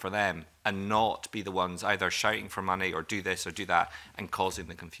deliver for them and not be the ones either shouting for money or do this or do that and causing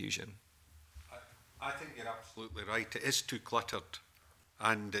the confusion. I think you're absolutely right. It is too cluttered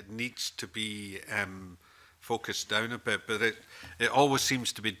and it needs to be focused down a bit, but it always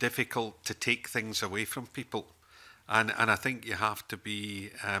seems to be difficult to take things away from people. And I think you have to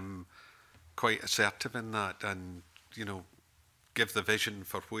be quite assertive in that and, you know, give the vision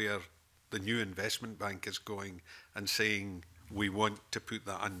for where the new investment bank is going and saying we want to put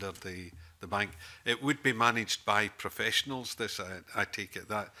that under the bank. It would be managed by professionals, this, I take it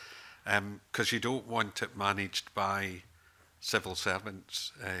that. because you don't want it managed by civil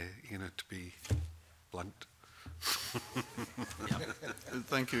servants, to be blunt.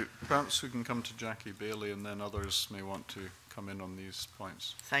 Thank you. Perhaps we can come to Jackie Bailey, and then others may want to come in on these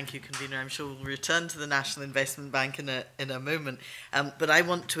points. Thank you, Convener. I'm sure we'll return to the National Investment Bank in a moment. But I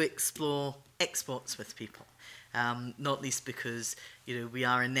want to explore exports with people, not least because we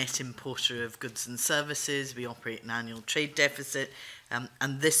are a net importer of goods and services. We operate an annual trade deficit.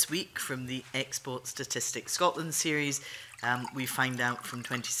 And this week, from the Export Statistics Scotland series, we find out from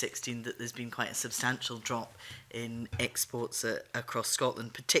 2016 that there's been quite a substantial drop in exports across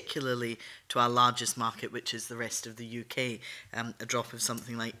Scotland, particularly to our largest market, which is the rest of the UK, a drop of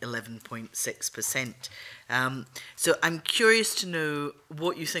something like 11.6%. So I'm curious to know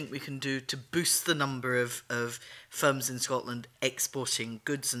what you think we can do to boost the number of firms in Scotland exporting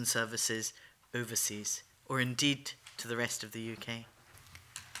goods and services overseas, or indeed to the rest of the UK.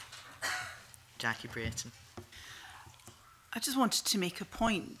 Jackie Brayton. I just wanted to make a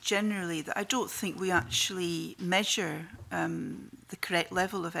point generally that I don't think we actually measure the correct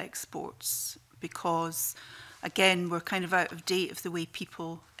level of exports, because again we're kind of out of date of the way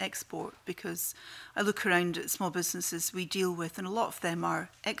people export, because I look around at small businesses we deal with and a lot of them are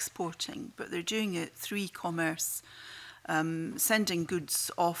exporting, but they're doing it through e-commerce, sending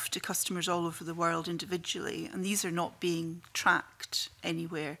goods off to customers all over the world individually, and these are not being tracked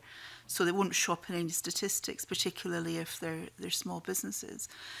anywhere. So they won't show up in any statistics, particularly if they're small businesses.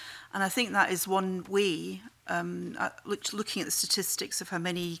 And I think that is one way, looking at the statistics of how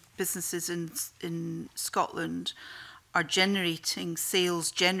many businesses in Scotland are generating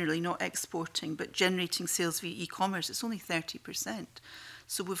sales generally, not exporting, but generating sales via e-commerce, it's only 30%.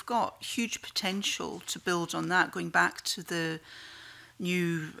 So we've got huge potential to build on that, going back to the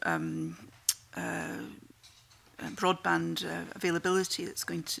new broadband availability that's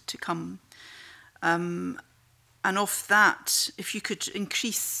going to come. And off that, if you could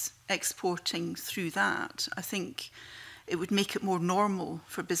increase exporting through that, I think it would make it more normal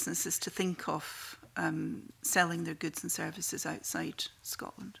for businesses to think of selling their goods and services outside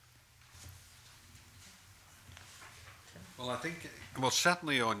Scotland. Well, I think,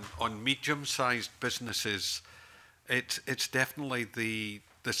 certainly on medium-sized businesses, it's definitely the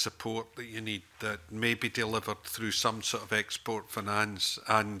support that you need that may be delivered through some sort of export finance,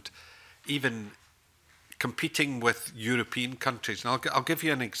 and even competing with European countries. And I'll give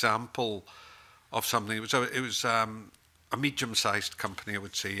you an example of something. It was a medium-sized company, I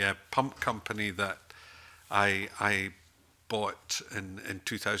would say, a pump company that I bought in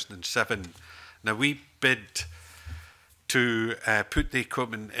 2007. Now, we bid to put the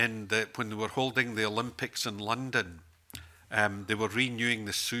equipment in that when they were holding the Olympics in London. They were renewing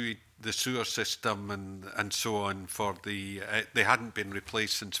the sewer system and so on for they hadn't been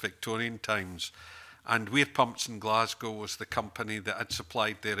replaced since Victorian times. And Weir Pumps in Glasgow was the company that had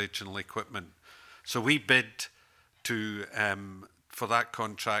supplied the original equipment. So we bid for that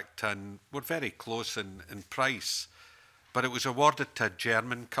contract, and we're very close in price. But it was awarded to a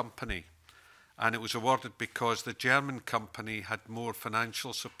German company. And it was awarded because the German company had more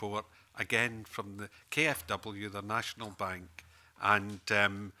financial support, again, from the KfW, the National Bank. And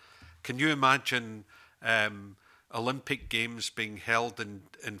can you imagine Olympic Games being held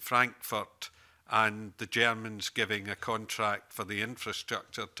in Frankfurt and the Germans giving a contract for the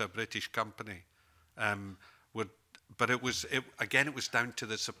infrastructure to a British company? But it was down to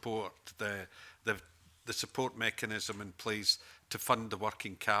the support, the support mechanism in place to fund the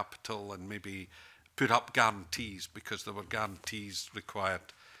working capital and maybe put up guarantees, because there were guarantees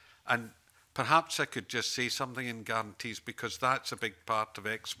required. And perhaps I could just say something in guarantees, because that's a big part of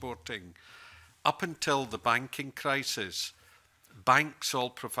exporting. Up until the banking crisis, banks all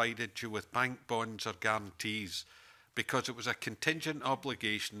provided you with bank bonds or guarantees, because it was a contingent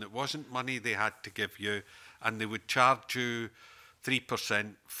obligation. It wasn't money they had to give you, and they would charge you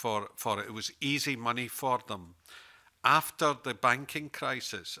 3% for it. It was easy money for them. After the banking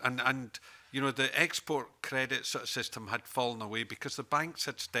crisis, and the export credit sort of system had fallen away because the banks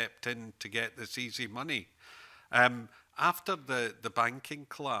had stepped in to get this easy money. After the banking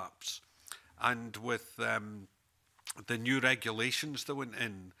collapse, and with the new regulations that went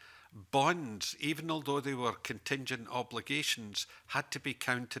in, bonds, even although they were contingent obligations, had to be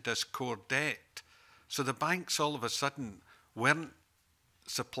counted as core debt. So the banks all of a sudden weren't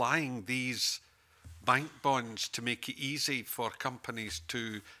supplying these bank bonds to make it easy for companies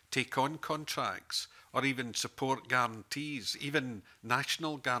to take on contracts or even support guarantees, even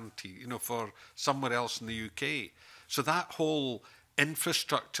national guarantee, for somewhere else in the UK. So that whole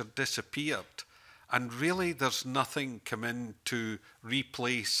infrastructure disappeared, and really there's nothing come in to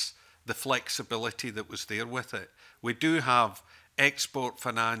replace the flexibility that was there with it. We do have export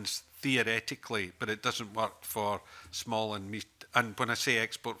finance theoretically, but it doesn't work for small and medium. And when I say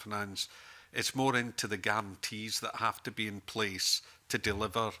export finance, it's more into the guarantees that have to be in place to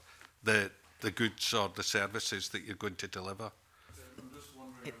deliver the goods or the services that you're going to deliver.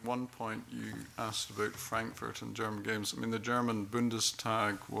 At one point you asked about Frankfurt and German games. I mean, the German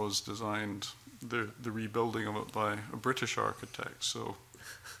Bundestag was designed, the rebuilding of it, by a British architect. So,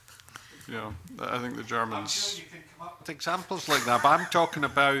 you know, I think the Germans... I'm sure you can come up with examples like that, but I'm talking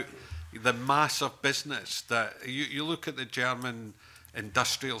about the massive business that... You look at the German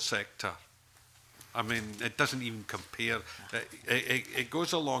industrial sector. I mean, it doesn't even compare. It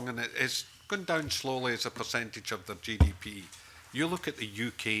goes along and it's going down slowly as a percentage of their GDP. You look at the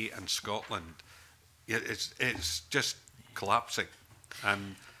UK and Scotland, it's just collapsing.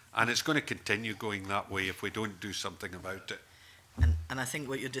 And it's going to continue going that way if we don't do something about it. And I think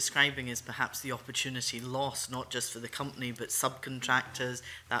what you're describing is perhaps the opportunity lost, not just for the company, but subcontractors,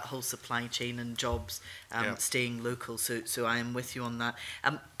 that whole supply chain and jobs staying local. So I am with you on that.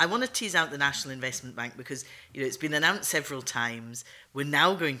 I want to tease out the National Investment Bank because it's been announced several times. We're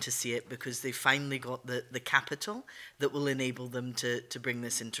now going to see it because they finally got the capital that will enable them to bring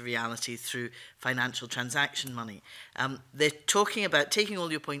this into reality through financial transaction money. They're talking about, taking all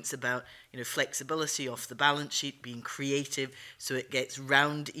your points about flexibility off the balance sheet, being creative so it gets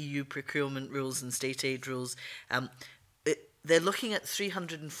round EU procurement rules and state aid rules. They're looking at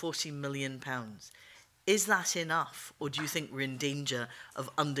 £340 million. Is that enough, or do you think we're in danger of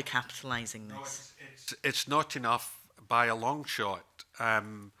undercapitalising this? No, it's not enough by a long shot.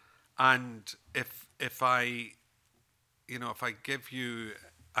 And if I give you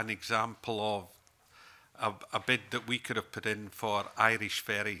an example of a bid that we could have put in for Irish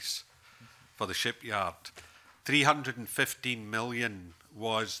ferries for the shipyard, 315 million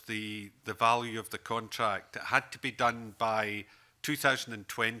was the value of the contract. It had to be done by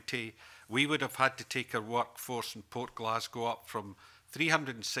 2020. We would have had to take our workforce in Port Glasgow up from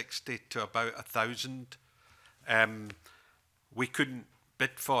 360 to about 1,000. We couldn't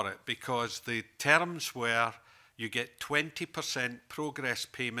bid for it because the terms were you get 20% progress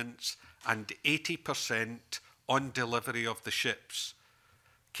payments and 80% on delivery of the ships.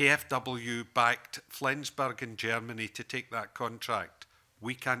 KfW backed Flensburg in Germany to take that contract.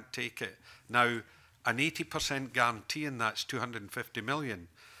 We can't take it. Now, an 80% guarantee in that's 250 million.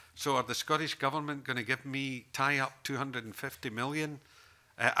 So are the Scottish Government going to tie up 250 million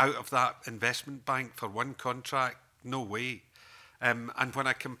out of that investment bank for one contract? No way. And when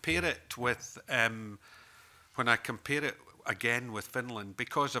I compare it again with Finland,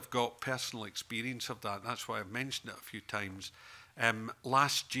 because I've got personal experience of that, that's why I've mentioned it a few times.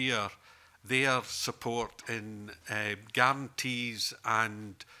 Last year, their support in guarantees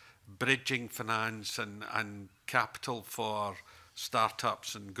and bridging finance and capital for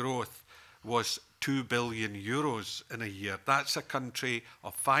startups and growth was 2 billion euros in a year. That's a country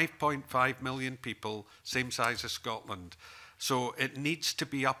of 5.5 million people, same size as Scotland. So it needs to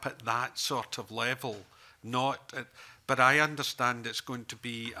be up at that sort of level, but I understand it's going to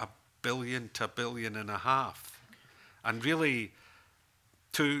be $1 billion to $1.5 billion. And really,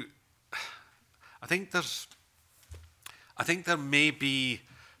 I think there may be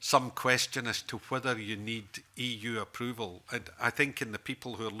some question as to whether you need EU approval. And I think in the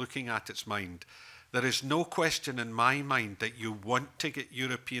people who are looking at its mind, there is no question in my mind that you want to get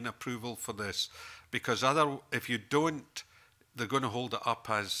European approval for this, because if you don't, they're going to hold it up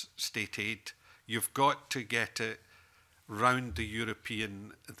as state aid. You've got to get it round the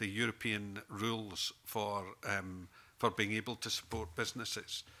European rules for being able to support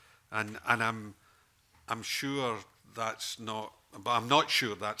businesses, and I'm sure that's not, but I'm not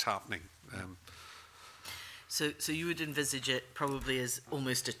sure that's happening. So you would envisage it probably as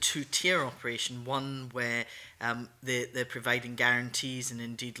almost a two-tier operation, one where they're providing guarantees and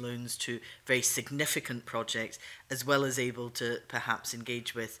indeed loans to very significant projects, as well as able to perhaps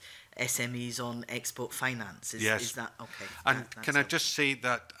engage with SMEs on export finance. Yes. Is that okay? And can I just say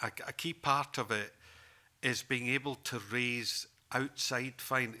that a key part of it is being able to raise a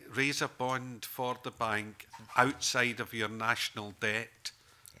bond for the bank outside of your national debt.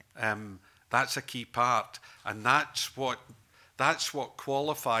 Yeah. That's a key part, and that's what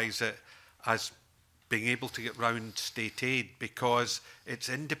qualifies it as being able to get round state aid, because it's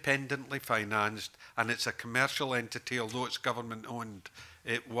independently financed and it's a commercial entity. Although it's government owned,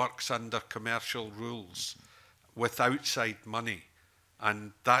 it works under commercial rules with outside money,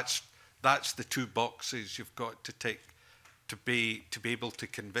 and that's the two boxes you've got to tick to be able to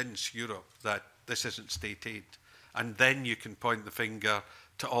convince Europe that this isn't state aid. And then you can point the finger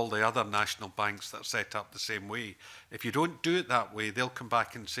to all the other national banks that are set up the same way. If you don't do it that way, they'll come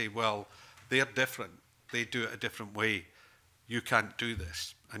back and say, well, they're different. They do it a different way. You can't do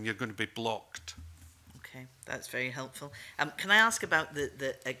this, and you're going to be blocked. Okay, that's very helpful. Can I ask about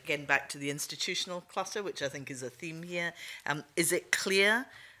again, back to the institutional clutter, which I think is a theme here. Is it clear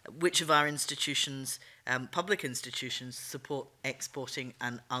which of our institutions, public institutions, support exporting,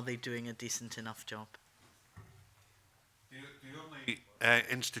 and are they doing a decent enough job? The only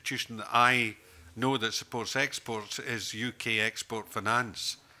institution that I know that supports exports is UK Export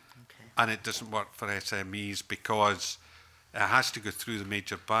Finance. Okay. And it doesn't work for SMEs because it has to go through the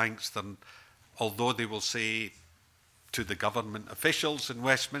major banks. Then, although they will say to the government officials in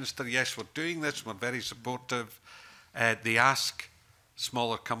Westminster, yes, we're doing this, we're very supportive, they ask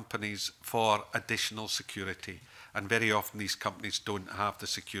smaller companies for additional security. And very often these companies don't have the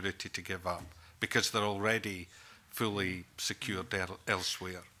security to give up because they're already fully secured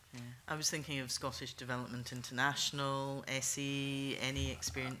elsewhere. Yeah. I was thinking of Scottish Development International, SE, any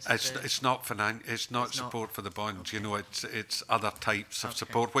experience? It's not support for the bonds. Okay. You know, it's other types of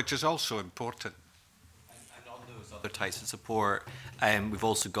support, which is also important. And on those other types of support, we've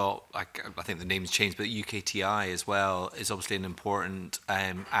also got, like, I think the name's changed, but UKTI as well is obviously an important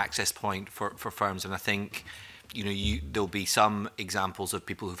access point for firms. And I think, you know, there'll be some examples of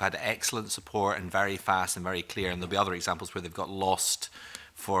people who've had excellent support and very fast and very clear, and there'll be other examples where they've got lost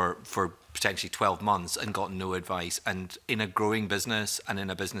for potentially 12 months and got no advice. And in a growing business and in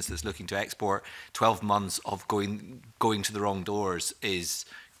a business that's looking to export, 12 months of going to the wrong doors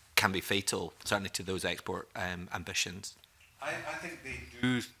can be fatal, certainly to those export ambitions. I think they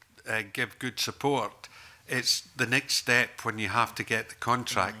do give good support. It's the next step when you have to get the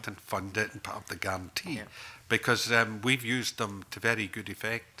contract and fund it and put up the guarantee. Yeah. Because we've used them to very good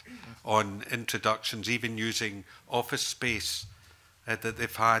effect on introductions, even using office space that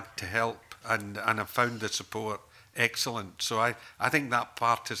they've had to help, and have found the support excellent. So I think that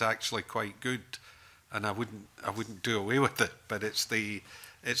part is actually quite good, and I wouldn't do away with it. But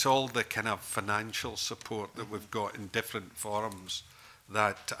it's all the kind of financial support that we've got in different forums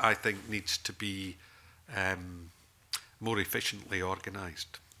that I think needs to be more efficiently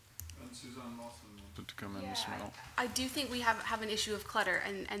organised. And Suzanne Lawson wanted to come in as well. I do think we have an issue of clutter,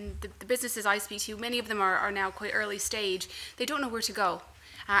 and the businesses I speak to, many of them are now quite early stage. They don't know where to go.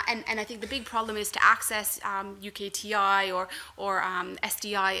 And I think the big problem is to access UKTI or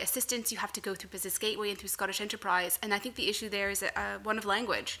SDI assistance, you have to go through Business Gateway and through Scottish Enterprise. And I think the issue there is one of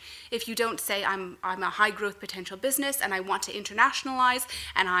language. If you don't say, I'm a high growth potential business and I want to internationalize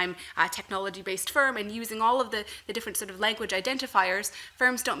and I'm a technology-based firm, and using all of the different sort of language identifiers,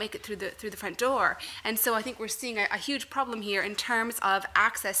 firms don't make it through the front door. And so I think we're seeing a huge problem here in terms of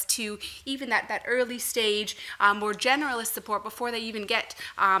access to even that early stage, more generalist support before they even get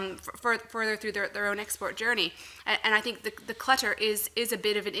further through their own export journey. And I think the clutter is a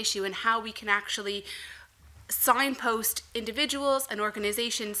bit of an issue, in how we can actually signpost individuals and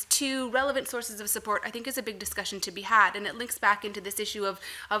organizations to relevant sources of support. I think is a big discussion to be had, and it links back into this issue of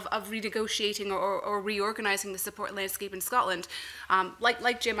renegotiating or reorganizing the support landscape in Scotland.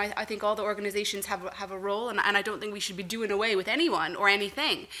 Like Jim, I think all the organizations have a role, and I don't think we should be doing away with anyone or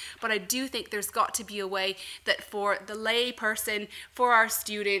anything, but I do think there's got to be a way that for the lay person, for our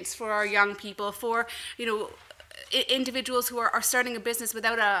students, for our young people, for, you know, individuals who are starting a business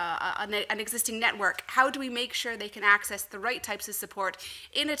without an existing network, how do we make sure they can access the right types of support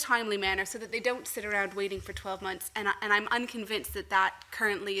in a timely manner so that they don't sit around waiting for 12 months? And I'm unconvinced that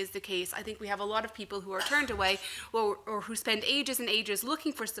currently is the case. I think we have a lot of people who are turned away or who spend ages and ages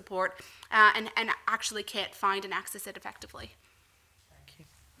looking for support and actually can't find and access it effectively. Thank you.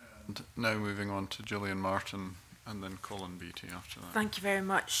 And now moving on to Gillian Martin and then Colin Beattie after that. Thank you very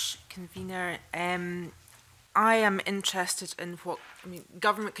much, Convener. I am interested in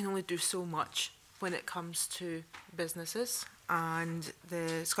government can only do so much when it comes to businesses, and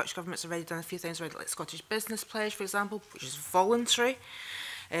the Scottish Government's already done a few things around, like Scottish Business Pledge, for example, which is voluntary.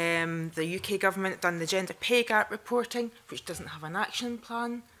 The UK Government done the gender pay gap reporting, which doesn't have an action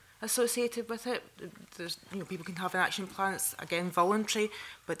plan associated with it. There's, people can have an action plan, it's again voluntary,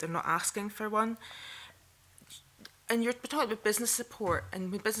 but they're not asking for one. And you're talking about business support, and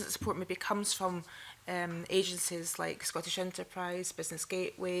when business support maybe comes from agencies like Scottish Enterprise, Business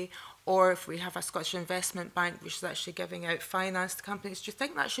Gateway, or if we have a Scottish Investment Bank which is actually giving out finance to companies, do you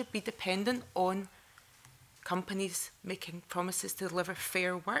think that should be dependent on companies making promises to deliver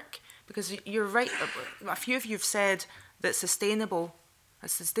fair work? Because you're right, a few of you have said that a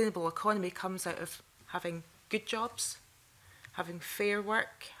sustainable economy comes out of having good jobs, having fair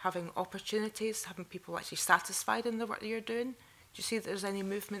work, having opportunities, having people actually satisfied in the work that you're doing. you see that there's any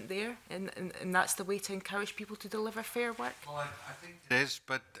movement there? And that's the way to encourage people to deliver fair work? Well, I think it is,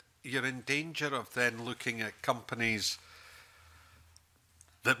 but you're in danger of then looking at companies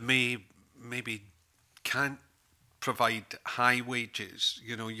that maybe can't provide high wages.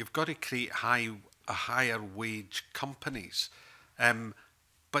 You know, you've got to create higher wage companies,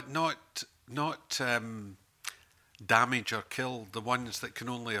 but not damage or kill the ones that can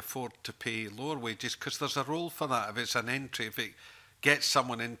only afford to pay lower wages, because there's a role for that. If it's an entry, if it gets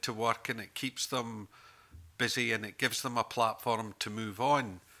someone into work and it keeps them busy and it gives them a platform to move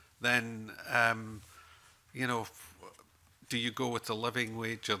on, then, you know, do you go with the living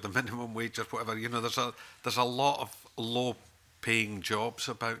wage or the minimum wage or whatever? You know, there's a lot of low-paying jobs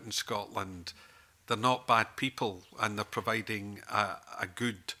about in Scotland. They're not bad people, and they're providing a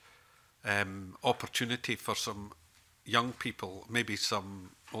good opportunity for some young people, maybe some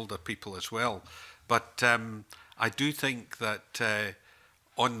older people as well. But I do think that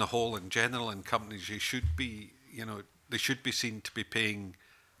on the whole, in general, in companies, you should be, you know, they should be seen to be paying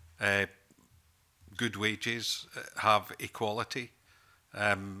good wages, have equality,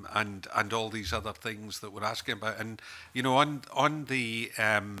 and all these other things that we're asking about. And you know, on the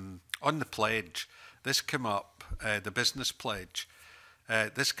pledge, this came up, the business pledge.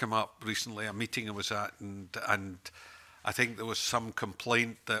 This came up recently, a meeting I was at, and I think there was some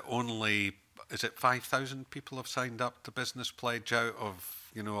complaint that only, is it 5,000 people have signed up to business pledge out of,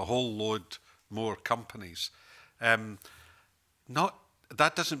 you know, a whole load more companies. That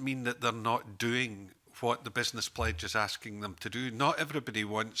doesn't mean that they're not doing what the business pledge is asking them to do. Not everybody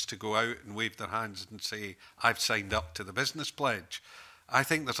wants to go out and wave their hands and say, I've signed up to the business pledge. I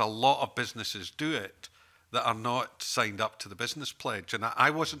think there's a lot of businesses do it that are not signed up to the business pledge. And I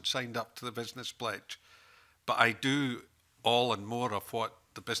wasn't signed up to the business pledge, but I do all and more of what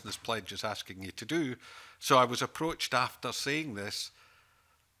the business pledge is asking you to do. So I was approached after saying this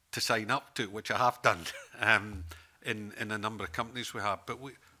to sign up to, which I have done in a number of companies we have. But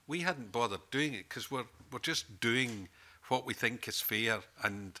we hadn't bothered doing it because we're just doing what we think is fair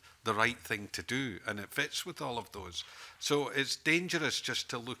and the right thing to do, and it fits with all of those. So it's dangerous just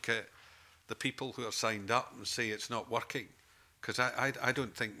to look at the people who are signed up and say it's not working, because I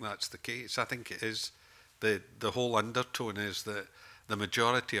don't think that's the case. I think it is, the whole undertone is that the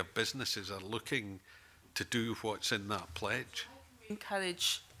majority of businesses are looking to do what's in that pledge.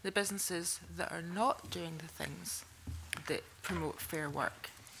 Encourage the businesses that are not doing the things that promote fair work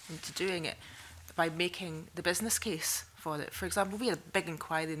into doing it by making the business case for it. For example, we had a big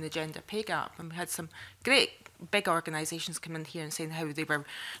inquiry in the gender pay gap, and we had some great big organisations come in here and saying how they were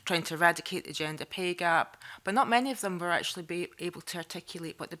trying to eradicate the gender pay gap, but not many of them were actually able to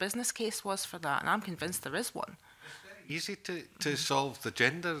articulate what the business case was for that, and I'm convinced there is one. It's very easy to solve the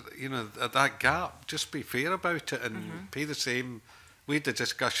gender, you know, that gap. Just be fair about it and pay the same. We had a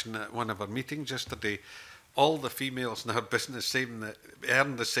discussion at one of our meetings yesterday. All the females in our business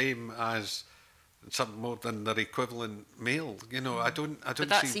earn the same as something more than their equivalent male. You know, I don't But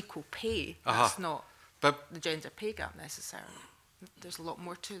that's equal pay. That's not the gender pay gap necessarily. There's a lot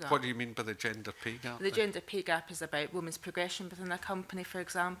more to that. What do you mean by the gender pay gap? The gender pay gap is about women's progression within a company, for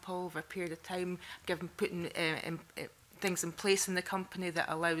example, over a period of time, putting things in place in the company that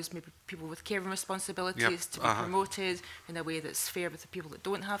allows maybe people with caring responsibilities to be promoted in a way that's fair with the people that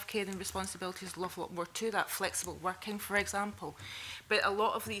don't have caring responsibilities. There's a lot more to that. Flexible working, for example. But a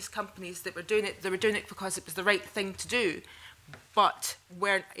lot of these companies that were doing it, they were doing it because it was the right thing to do, but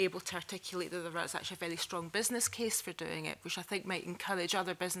weren't able to articulate that there was actually a very strong business case for doing it, which I think might encourage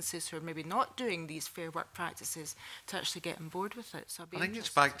other businesses who are maybe not doing these fair work practices to actually get on board with it. So I think it's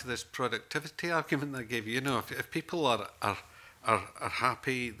back to this productivity argument I gave you. You know, if people are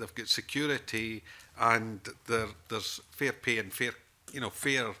happy, they've got security, and there's fair pay and fair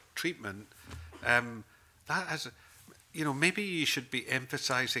treatment, that has, you know, maybe you should be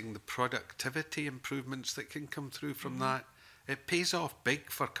emphasising the productivity improvements that can come through from that. It pays off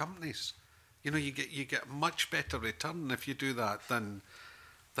big for companies. You know, you get much better return if you do that than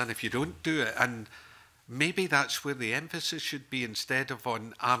if you don't do it. And maybe that's where the emphasis should be, instead of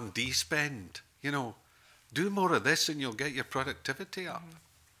on R&D spend. You know, do more of this and you'll get your productivity up.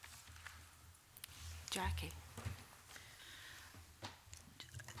 Jackie.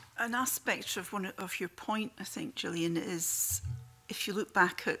 An aspect of of your point, I think, Gillian, is if you look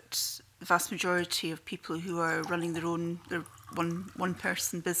back at the vast majority of people who are running their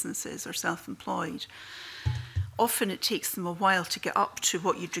one-person businesses or self-employed, often it takes them a while to get up to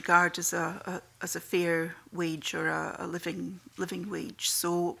what you'd regard as a fair wage or a living wage.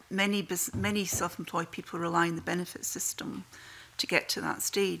 So many self-employed people rely on the benefit system to get to that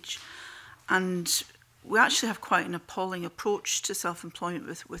stage. And we actually have quite an appalling approach to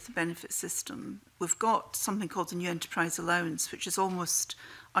self-employment with the benefit system. We've got something called the New Enterprise Allowance, which is almost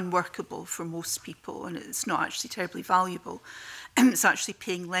unworkable for most people, and it's not actually terribly valuable. It's actually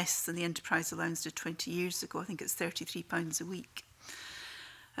paying less than the Enterprise Allowance did 20 years ago. I think it's £33 a week.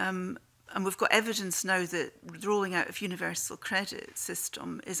 And we've got evidence now that the rolling out of universal credit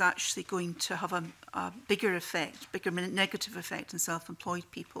system is actually going to have a bigger effect, bigger negative effect on self-employed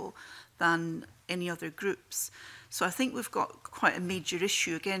people than any other groups. So I think we've got quite a major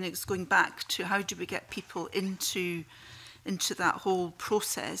issue. Again, it's going back to how do we get people into that whole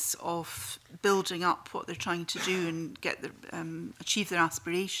process of building up what they're trying to do and get achieve their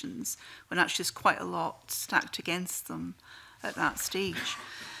aspirations, when actually there's quite a lot stacked against them at that stage.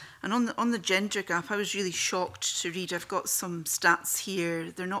 And on the gender gap, I was really shocked to read, I've got some stats here,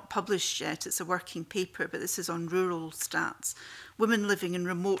 they're not published yet, it's a working paper, but this is on rural stats. Women living in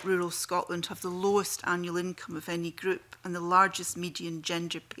remote rural Scotland have the lowest annual income of any group and the largest median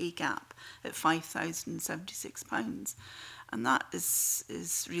gender pay gap at £5,076. And that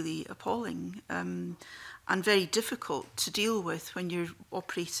is really appalling and very difficult to deal with when you're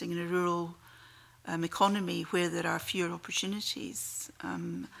operating in a rural economy where there are fewer opportunities,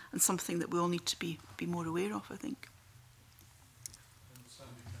 and something that we all need to be more aware of, I think.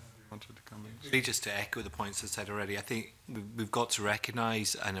 Really, just to echo the points I said already, I think we've got to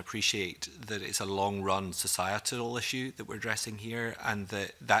recognise and appreciate that it's a long-run societal issue that we're addressing here, and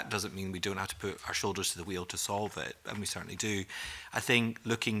that doesn't mean we don't have to put our shoulders to the wheel to solve it, and we certainly do. I think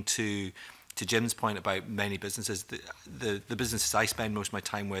looking to Jim's point about many businesses, the businesses I spend most of my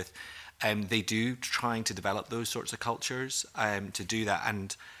time with, they do trying to develop those sorts of cultures to do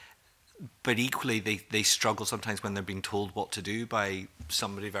that, but equally they struggle sometimes when they're being told what to do by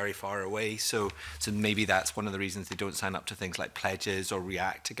somebody very far away. So maybe that's one of the reasons they don't sign up to things like pledges or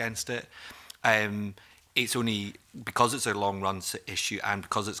react against it. It's only because it's a long-run issue and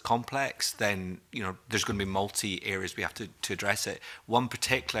because it's complex, then there's going to be multi areas we have to address it. One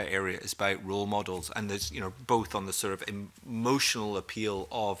particular area is about role models, and there's both on the sort of emotional appeal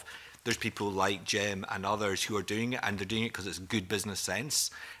of there's people like Jim and others who are doing it, and they're doing it because it's good business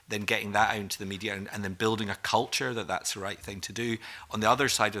sense, then getting that out into the media and then building a culture that that's the right thing to do. On the other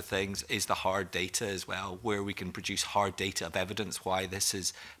side of things is the hard data as well, where we can produce hard data of evidence why this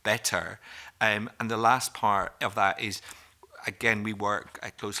is better. And the last part of that is, again, we work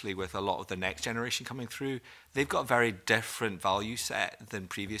closely with a lot of the next generation coming through. They've got a very different value set than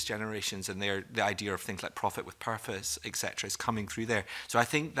previous generations, and the idea of things like profit with purpose, etc., is coming through there. So I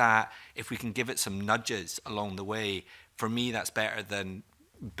think that if we can give it some nudges along the way, for me, that's better than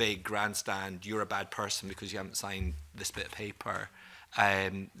big grandstand, you're a bad person because you haven't signed this bit of paper.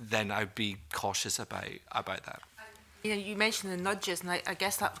 Then I'd be cautious about that. You mentioned the nudges, and I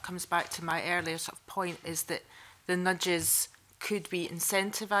guess that comes back to my earlier sort of point, is that the nudges could be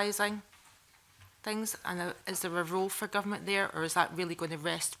incentivising things, and is there a role for government there, or is that really going to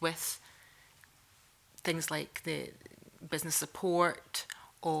rest with things like the business support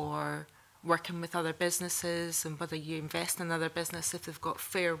or working with other businesses, and whether you invest in another business if they've got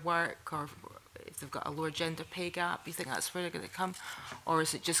fair work or if they've got a lower gender pay gap? You think that's where they're going to come, or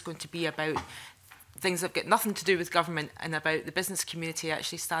is it just going to be about things that have got nothing to do with government and about the business community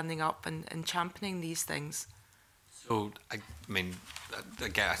actually standing up and championing these things? So, I mean,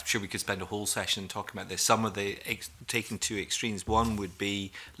 again, I'm sure we could spend a whole session talking about this. Some of the taking two extremes. One would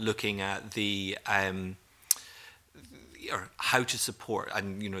be looking at the or how to support,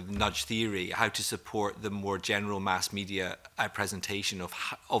 and the nudge theory, how to support the more general mass media presentation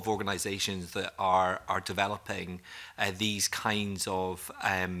of organisations that are developing these kinds of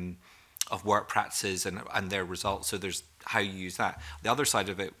work practices and their results. So there's how you use that. The other side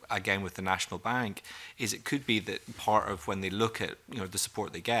of it, again, with the National Bank, is it could be that part of when they look at the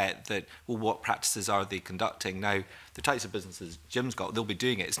support they get, that, well, what practices are they conducting? Now, the types of businesses Jim's got, they'll be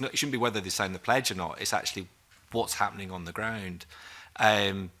doing it. It shouldn't be whether they sign the pledge or not. It's actually what's happening on the ground.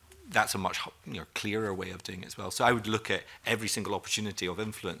 That's a much clearer way of doing it as well. So I would look at every single opportunity of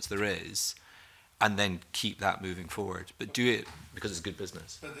influence there is, and then keep that moving forward. But do it because it's good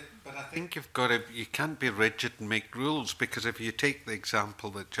business. But I think you can't be rigid and make rules, because if you take the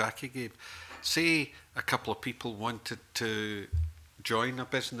example that Jackie gave, say a couple of people wanted to join a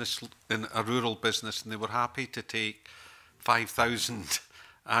business, in a rural business, and they were happy to take 5,000,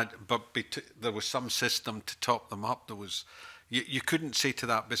 but there was some system to top them up. You couldn't say to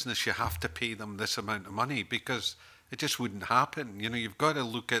that business, you have to pay them this amount of money, because it just wouldn't happen. You've got to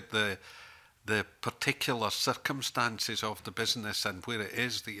look at the the particular circumstances of the business and where it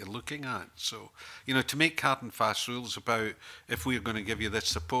is that you're looking at. So, you know, to make hard and fast rules about if we're going to give you this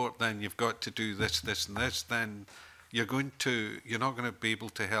support, then you've got to do this, this and this, then you're not going to be able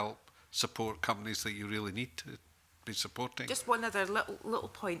to help support companies that you really need to be supporting. Just one other little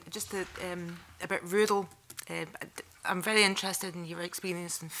point, just about rural. I'm very interested in your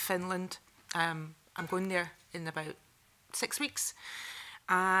experience in Finland. I'm going there in about 6 weeks.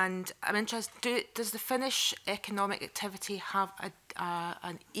 And I'm interested, does the Finnish economic activity have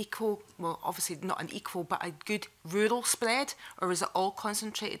an equal, well, obviously not an equal, but a good rural spread, or is it all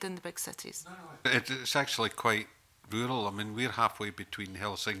concentrated in the big cities? It's actually quite rural. I mean, we're halfway between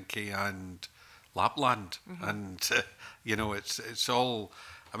Helsinki and Lapland, and you know, it's all.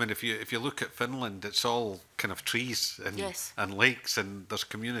 I mean, if you look at Finland, it's all kind of trees and lakes, and there's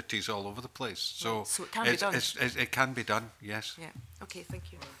communities all over the place. So it can be done. It can be done, yes. Yeah. Okay,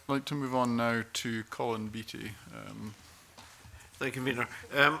 thank you. I'd like to move on now to Colin Beattie. Thank you, Convener.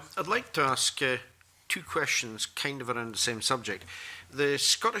 I'd like to ask two questions kind of around the same subject. The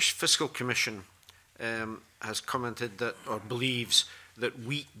Scottish Fiscal Commission has commented that, or believes that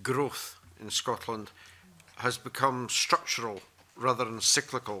weak growth in Scotland has become structural rather than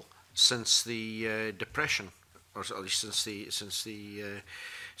cyclical since the Depression, or at least since the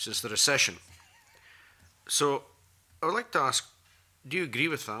recession. So I would like to ask, do you agree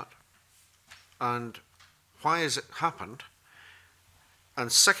with that? And why has it happened?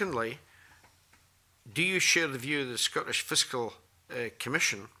 And secondly, do you share the view of the Scottish Fiscal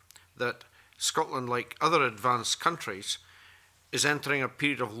Commission that Scotland, like other advanced countries, is entering a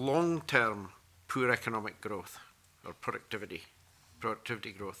period of long-term poor economic growth or productivity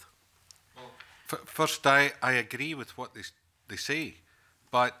growth? First, I agree with what they say,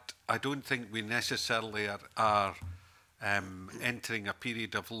 but I don't think we necessarily are entering a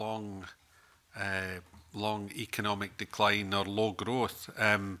period of long economic decline or low growth.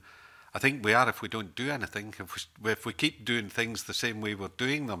 I think we are if we don't do anything, if we keep doing things the same way we're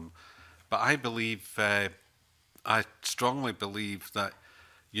doing them. But I strongly believe that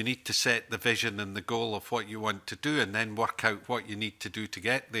you need to set the vision and the goal of what you want to do and then work out what you need to do to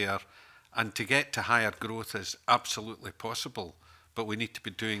get there. And to get to higher growth is absolutely possible, but we need to be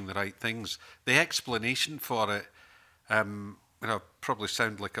doing the right things. The explanation for it, probably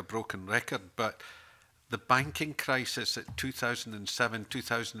sound like a broken record, but the banking crisis at 2007,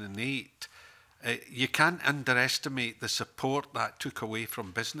 2008, you can't underestimate the support that took away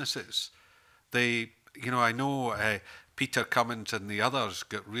from businesses. I know Peter Cummins and the others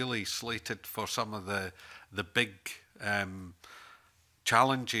got really slated for some of the big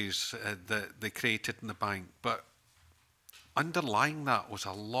challenges that they created in the bank, but underlying that was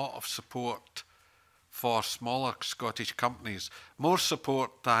a lot of support for smaller Scottish companies, more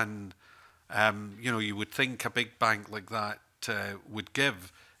support than you would think a big bank like that would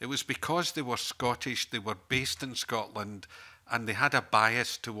give. It was because they were Scottish, they were based in Scotland, and they had a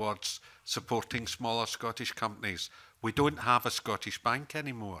bias towards supporting smaller Scottish companies. We don't have a Scottish bank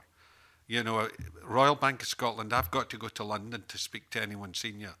anymore. You know, Royal Bank of Scotland, I've got to go to London to speak to anyone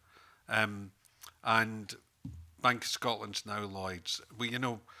senior. And Bank of Scotland's now Lloyds.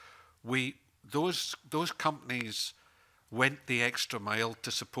 Those companies went the extra mile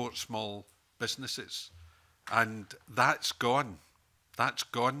to support small businesses. And that's gone. That's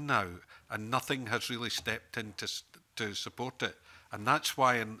gone now. And nothing has really stepped in to support it. And that's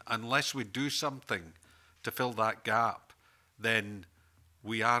why unless we do something to fill that gap, then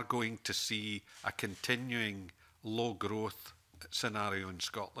we are going to see a continuing low growth scenario in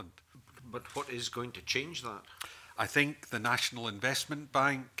Scotland. But what is going to change that? I think the National Investment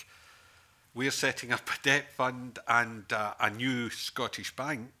Bank, we're setting up a debt fund and a new Scottish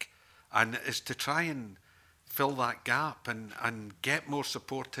bank, and is to try and fill that gap and get more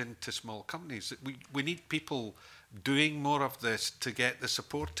support into small companies. We need people doing more of this to get the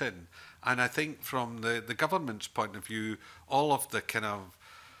support in. And I think from the government's point of view, all of the kind of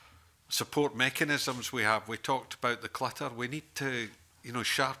support mechanisms we have, we talked about the clutter, we need to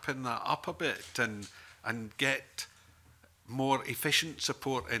sharpen that up a bit and get more efficient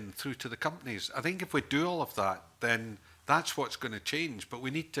support in through to the companies. I think if we do all of that, then that's what's going to change. But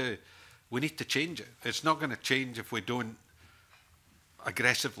we need to change it. It's not going to change if we don't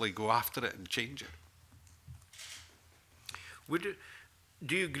aggressively go after it and change it.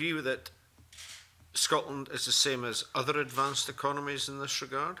 Do you agree with that Scotland is the same as other advanced economies in this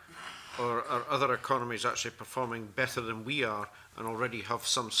regard? Or are other economies actually performing better than we are and already have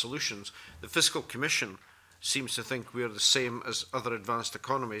some solutions? The Fiscal Commission seems to think we are the same as other advanced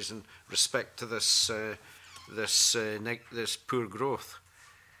economies in respect to this poor growth.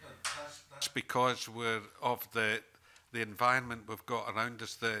 That's that's because we're of the environment we've got around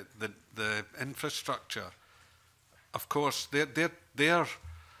us, the infrastructure. Of course, they're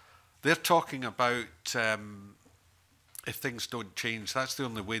talking about if things don't change, that's the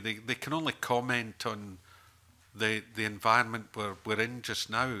only way. They can only comment on the environment we're in just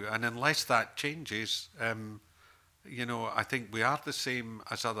now, and unless that changes, you know, I think we are the same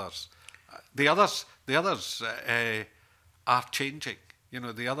as others. The others are changing. You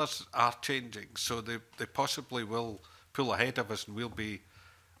know, the others are changing, so they possibly will pull ahead of us, and we'll be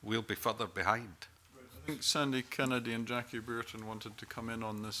further behind. I think Sandy Kennedy and Jackie Burton wanted to come in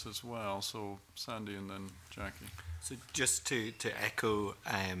on this as well. So Sandy and then Jackie. So just to echo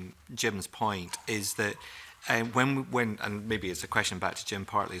Jim's point is that when and maybe it's a question back to Jim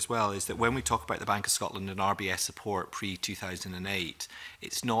partly as well, is that when we talk about the Bank of Scotland and RBS support pre-2008,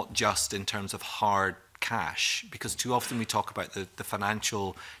 it's not just in terms of hard cash, because too often we talk about the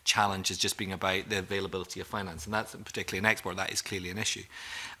financial challenge as just being about the availability of finance, and that's particularly in export, that is clearly an issue.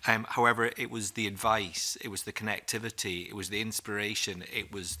 However, it was the advice, it was the connectivity, it was the inspiration,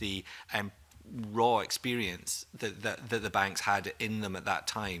 it was the raw experience that the banks had in them at that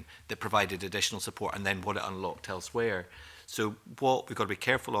time that provided additional support, and then what it unlocked elsewhere. So what we've got to be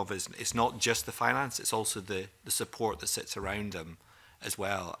careful of is it's not just the finance, it's also the support that sits around them as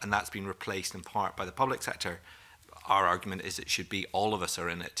well, and that's been replaced in part by the public sector. Our argument is it should be all of us are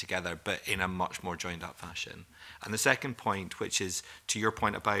in it together, but in a much more joined up fashion. And the second point, which is to your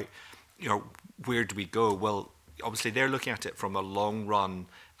point about, you know, where do we go? Well, obviously they're looking at it from a long run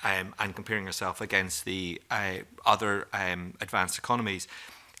and comparing ourselves against the other advanced economies.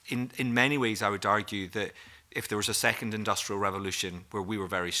 In many ways, I would argue that if there was a second industrial revolution where we were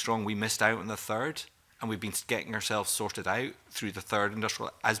very strong, we missed out on the third. And we've been getting ourselves sorted out through the third industrial.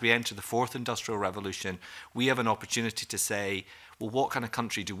 As we enter the fourth industrial revolution, we have an opportunity to say, well, what kind of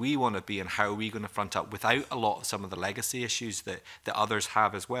country do we want to be, and how are we going to front up without a lot of some of the legacy issues that others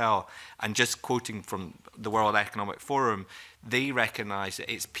have as well. And just quoting from the World Economic Forum, they recognise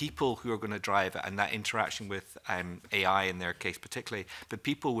that it's people who are going to drive it, and that interaction with AI in their case particularly, but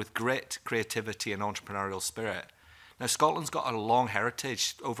people with grit, creativity and entrepreneurial spirit. Now, Scotland's got a long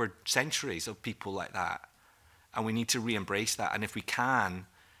heritage over centuries of people like that, and we need to re-embrace that. And if we can,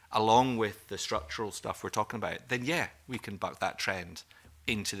 along with the structural stuff we're talking about, then yeah, we can buck that trend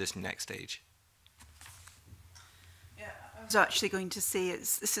into this next stage. Yeah, I was actually going to say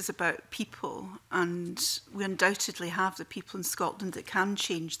this is about people, and we undoubtedly have the people in Scotland that can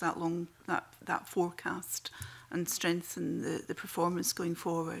change that forecast and strengthen the performance going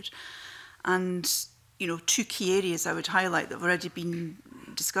forward. And you know, two key areas I would highlight that have already been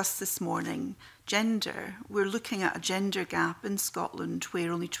discussed this morning. Gender. We're looking at a gender gap in Scotland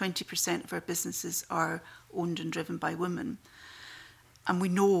where only 20% of our businesses are owned and driven by women. And we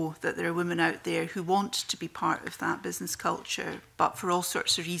know that there are women out there who want to be part of that business culture, but for all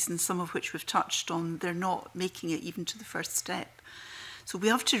sorts of reasons, some of which we've touched on, they're not making it even to the first step. So we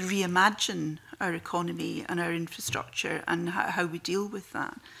have to reimagine our economy and our infrastructure and how we deal with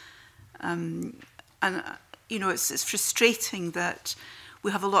that. And, you know, it's frustrating that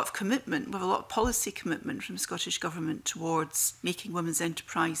we have a lot of commitment, we have a lot of policy commitment from the Scottish Government towards making women's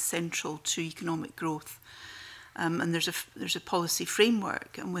enterprise central to economic growth. And there's a policy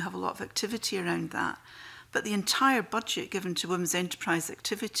framework, and we have a lot of activity around that. But the entire budget given to women's enterprise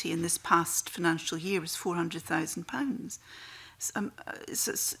activity in this past financial year was £400,000.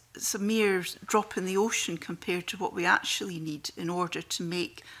 It's a mere drop in the ocean compared to what we actually need in order to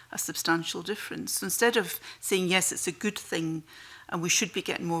make a substantial difference. So instead of saying, yes, it's a good thing and we should be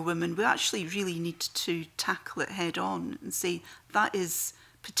getting more women, we actually really need to tackle it head on and say that is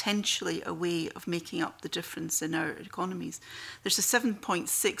potentially a way of making up the difference in our economies. There's a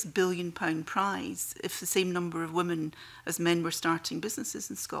 £7.6 billion prize if the same number of women as men were starting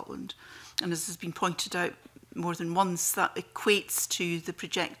businesses in Scotland. And as has been pointed out more than once, that equates to the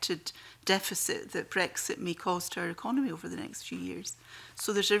projected deficit that Brexit may cause to our economy over the next few years.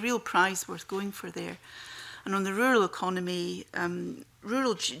 So there's a real prize worth going for there. And on the rural economy,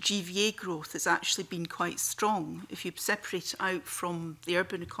 rural GVA growth has actually been quite strong. If you separate it out from the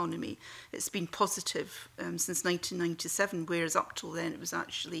urban economy, it's been positive since 1997, whereas up till then it was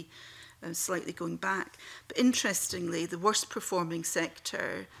actually slightly going back. But interestingly, the worst performing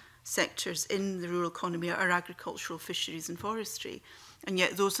sectors in the rural economy are agricultural, fisheries and forestry. And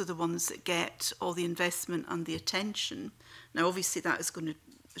yet those are the ones that get all the investment and the attention. Now, obviously, that is going to,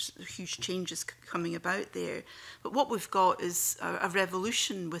 there's huge changes coming about there. But what we've got is a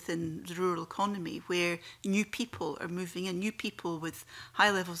revolution within the rural economy where new people are moving in, new people with high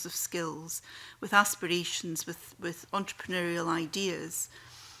levels of skills, with aspirations, with entrepreneurial ideas.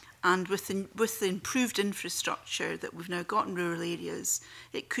 And with the improved infrastructure that we've now got in rural areas,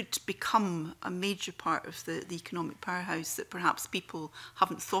 it could become a major part of the economic powerhouse that perhaps people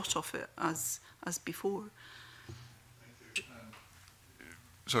haven't thought of it as before.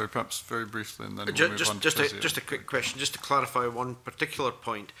 Sorry, perhaps very briefly, and then we'll move on to just a quick question, just to clarify one particular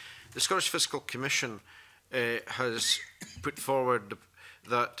point. The Scottish Fiscal Commission has put forward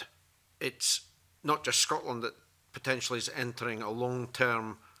that it's not just Scotland that potentially is entering a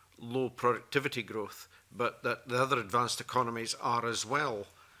long-term low productivity growth, but that the other advanced economies are as well.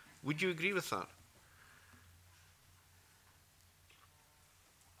 Would you agree with that?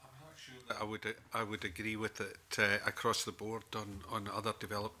 I'm not sure that I would agree with it across the board on other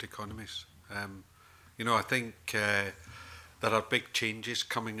developed economies. You know, I think there are big changes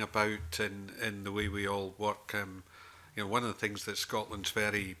coming about in the way we all work. You know, one of the things that Scotland's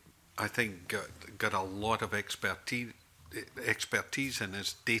I think got a lot of expertise in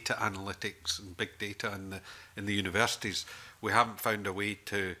is data analytics and big data in the universities. We haven't found a way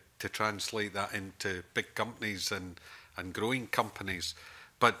to translate that into big companies and growing companies.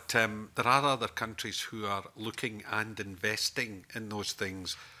 But there are other countries who are looking and investing in those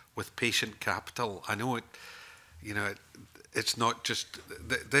things with patient capital. I know it's not just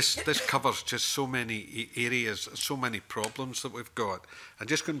this covers just so many areas, so many problems that we've got. And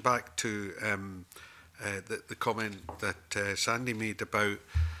just going back to the comment that Sandy made about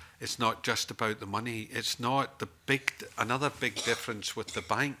it's not just about the money. It's not another big difference with the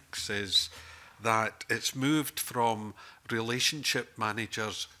banks is that it's moved from relationship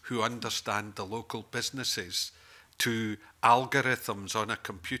managers who understand the local businesses to algorithms on a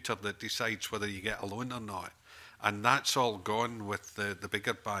computer that decides whether you get a loan or not. And that's all gone with the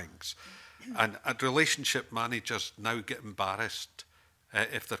bigger banks. And relationship managers now get embarrassed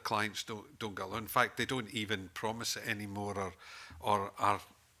if their clients don't get a loan. In fact, they don't even promise it anymore or are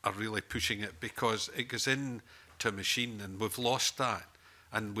really pushing it because it goes into a machine, and we've lost that.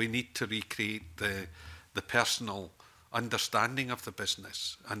 And we need to recreate the personal understanding of the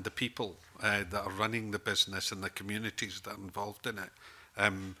business and the people that are running the business and the communities that are involved in it.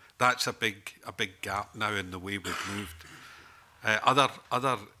 That's a big gap now in the way we've moved. Other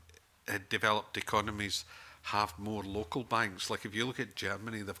developed economies have more local banks. Like if you look at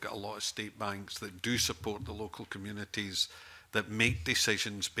Germany, they've got a lot of state banks that do support the local communities, that make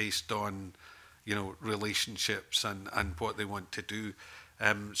decisions based on, you know, relationships and what they want to do.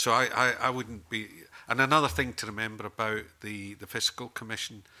 So I wouldn't be. And another thing to remember about the Fiscal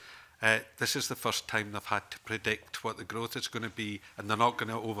Commission, this is the first time they've had to predict what the growth is going to be, and they're not going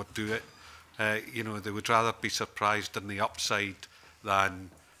to overdo it. You know, they would rather be surprised on the upside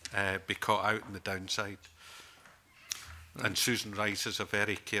than be caught out in the downside. And Susan Rice is a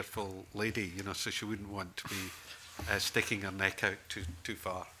very careful lady, you know, so she wouldn't want to be sticking her neck out too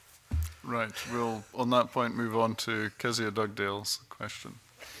far. Right. We'll, on that point, move on to Kezia Dugdale's question.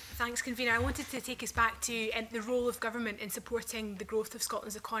 Thanks, Convener. I wanted to take us back to the role of government in supporting the growth of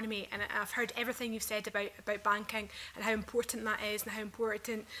Scotland's economy. And I've heard everything you've said about banking and how important that is and how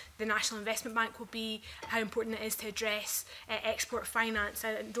important the National Investment Bank will be, how important it is to address export finance.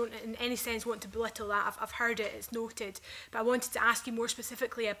 I don't in any sense want to belittle that. I've heard it, it's noted. But I wanted to ask you more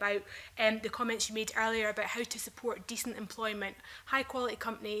specifically about the comments you made earlier about how to support decent employment, high quality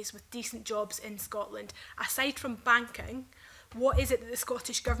companies with decent jobs in Scotland. Aside from banking, what is it that the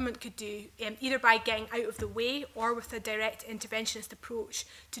Scottish Government could do, either by getting out of the way or with a direct interventionist approach,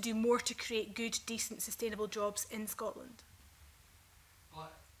 to do more to create good, decent, sustainable jobs in Scotland? Well,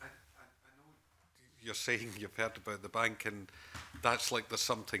 I know you're saying you've heard about the bank, and that's like there's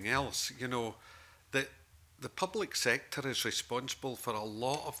something else. You know, the public sector is responsible for a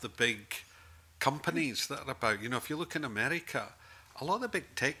lot of the big companies that are about. You know, if you look in America, a lot of the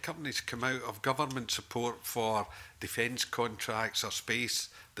big tech companies come out of government support for defence contracts or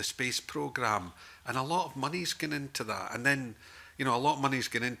the space programme, and a lot of money's gone into that. And then, you know, a lot of money's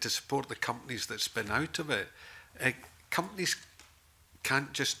gone in to support the companies that spin out of it. Companies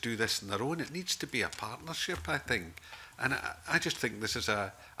can't just do this on their own. It needs to be a partnership, I think. And I just think this is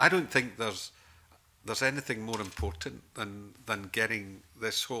I don't think there's anything more important than getting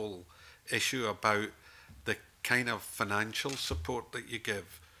this whole issue about the kind of financial support that you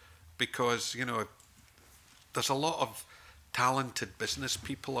give, because, you know, there's a lot of talented business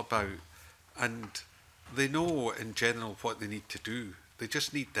people about, and they know in general what they need to do. They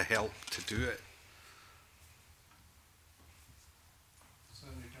just need the help to do it.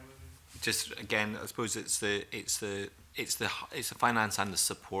 Just again, I suppose it's the finance and the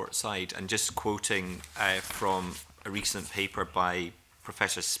support side, and just quoting from a recent paper by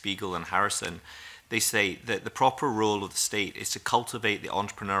Professor Spiegel and Harrison, they say that the proper role of the state is to cultivate the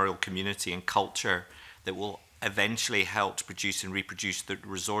entrepreneurial community and culture that will eventually help to produce and reproduce the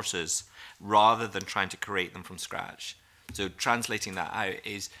resources rather than trying to create them from scratch. So translating that out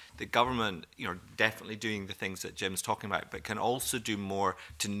is the government, definitely doing the things that Jim's talking about, but can also do more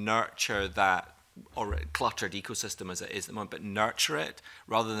to nurture that or cluttered ecosystem as it is at the moment, but nurture it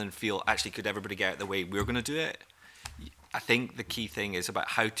rather than feel, actually, could everybody get out of the way? We're going to do it. I think the key thing is about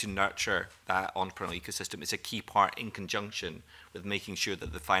how to nurture that entrepreneurial ecosystem. It's a key part in conjunction with making sure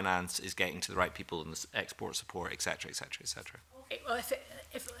that the finance is getting to the right people and the export support, et cetera, et cetera, et cetera. Well,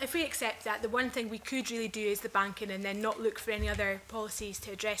 if we accept that, the one thing we could really do is the banking and then not look for any other policies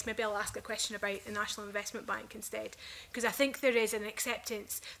to address. Maybe I'll ask a question about the National Investment Bank instead, because I think there is an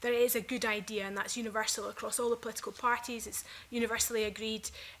acceptance that it is a good idea, and that's universal across all the political parties. It's universally agreed,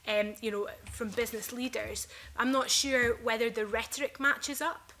 from business leaders. I'm not sure whether the rhetoric matches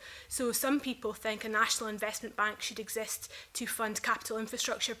up. So some people think a national investment bank should exist to fund capital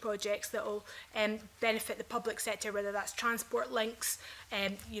infrastructure projects that will benefit the public sector, whether that's transport links,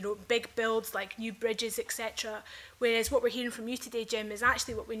 big builds like new bridges, etc. Whereas what we're hearing from you today, Jim, is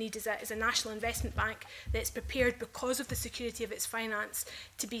actually what we need is a national investment bank that's prepared, because of the security of its finance,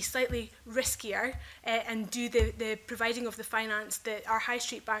 to be slightly riskier and do the providing of the finance that our high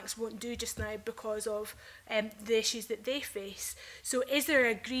street banks won't do just now because of the issues that they face. So is there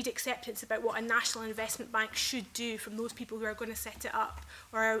agreed acceptance about what a national investment bank should do from those people who are going to set it up,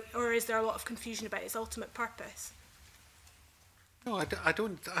 or is there a lot of confusion about its ultimate purpose? No, I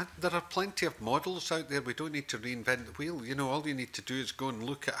don't. There are plenty of models out there. We don't need to reinvent the wheel. All you need to do is go and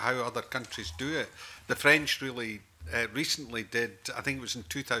look at how other countries do it. The French really recently did, I think it was in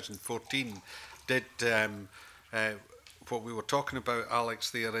 2014, did what we were talking about, Alex,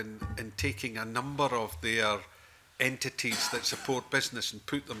 there in taking a number of their entities that support business and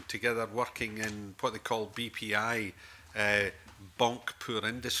put them together working in what they call BPI, Banque pour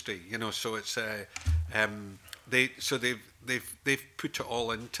Industrie. So it's they've put it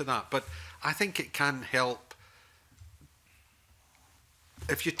all into that. But I think it can help.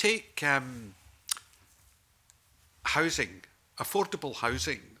 If you take housing, affordable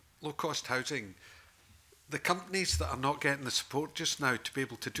housing, low-cost housing, the companies that are not getting the support just now to be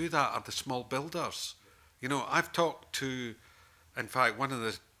able to do that are the small builders. I've talked to, in fact, one of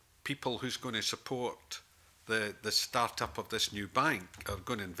the people who's going to support the startup of this new bank, or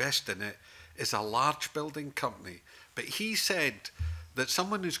going to invest in it, is a large building company. But he said that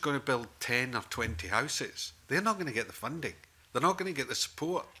someone who's going to build 10 or 20 houses, they're not going to get the funding. They're not going to get the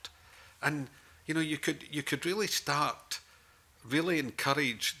support. And, you could really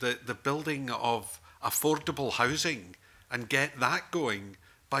encourage the building of affordable housing and get that going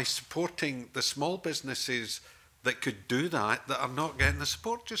by supporting the small businesses that could do that are not getting the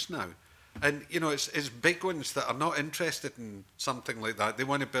support just now. And, it's big ones that are not interested in something like that. They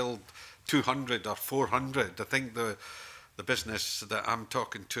want to build 200 or 400. I think the business that I'm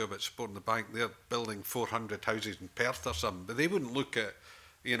talking to about supporting the bank, they're building 400 houses in Perth or something. But they wouldn't look at,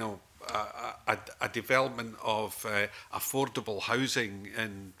 a development of affordable housing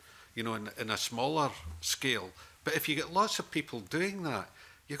in a smaller scale. But if you get lots of people doing that,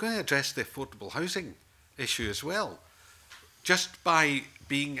 you're going to address the affordable housing issue as well. Just by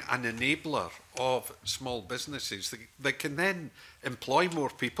being an enabler of small businesses that can then employ more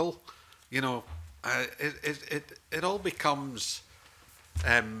people, it all becomes,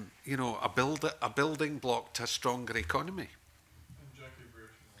 a building block to a stronger economy.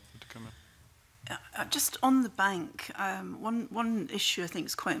 Just on the bank, one issue I think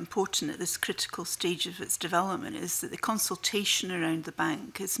is quite important at this critical stage of its development is that the consultation around the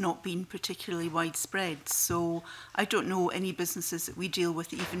bank has not been particularly widespread. So I don't know any businesses that we deal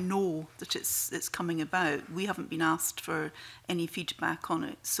with that even know that it's coming about. We haven't been asked for any feedback on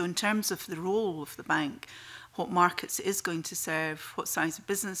it. So in terms of the role of the bank, what markets it is going to serve, what size of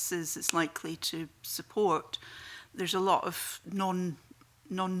businesses it's likely to support, there's a lot of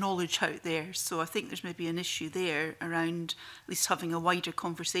non-knowledge out there. So I think there's maybe an issue there around at least having a wider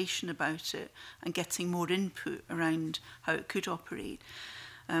conversation about it and getting more input around how it could operate.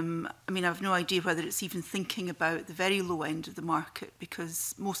 I've no idea whether it's even thinking about the very low end of the market,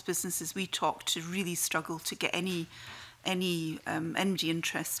 because most businesses we talk to really struggle to get anybody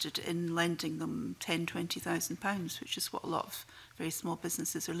interested in lending them £10,000-20,000, which is what a lot of very small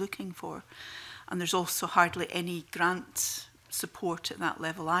businesses are looking for. And there's also hardly any grant support at that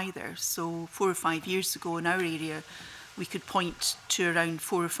level either. So 4 or 5 years ago in our area, we could point to around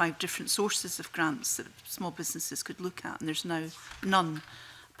 4 or 5 different sources of grants that small businesses could look at, and there's now none,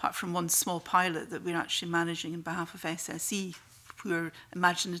 apart from one small pilot that we're actually managing on behalf of SSE we were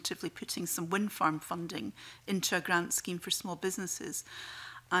imaginatively putting some wind farm funding into a grant scheme for small businesses.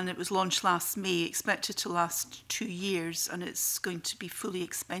 And it was launched last May, expected to last 2 years, and it's going to be fully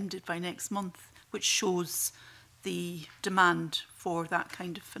expended by next month, which shows the demand for that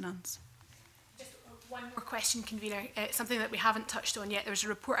kind of finance. One more question, Convener. Something that we haven't touched on yet. There was a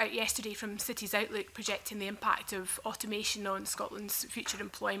report out yesterday from Cities Outlook projecting the impact of automation on Scotland's future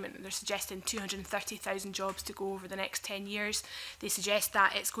employment. They're suggesting 230,000 jobs to go over the next 10 years. They suggest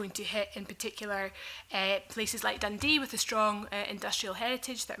that it's going to hit, in particular, places like Dundee with a strong industrial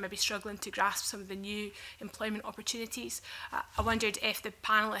heritage that may be struggling to grasp some of the new employment opportunities. I wondered if the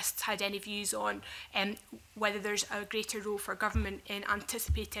panellists had any views on whether there's a greater role for government in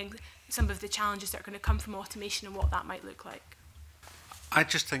anticipating some of the challenges that are going to come from automation and what that might look like. I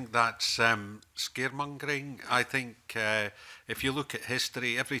just think that's scaremongering. I think if you look at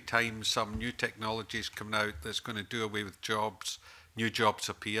history, every time some new technology is coming out that's going to do away with jobs, new jobs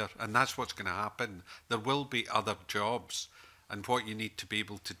appear, and that's what's going to happen. There will be other jobs, and what you need to be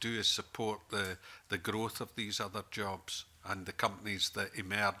able to do is support the growth of these other jobs and the companies that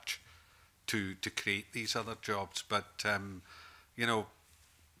emerge to create these other jobs. But you know,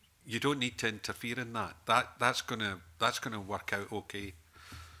 you don't need to interfere in that. That's gonna work out okay.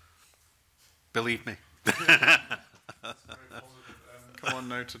 Believe me. Come on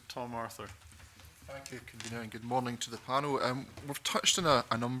now to Tom Arthur. Thank you, Convener, and good morning to the panel. We've touched on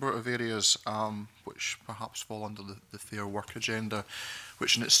a number of areas which perhaps fall under the Fair Work agenda,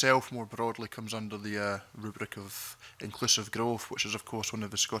 which in itself more broadly comes under the rubric of inclusive growth, which is of course one of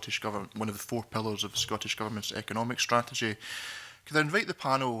the four pillars of the Scottish Government's economic strategy. Could I invite the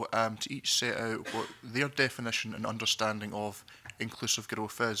panel to each set out what their definition and understanding of inclusive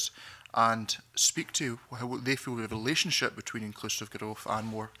growth is, and speak to how they feel the relationship between inclusive growth and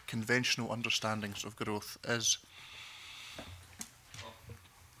more conventional understandings of growth is?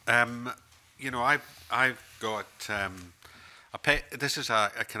 You know, I've got a pet. This is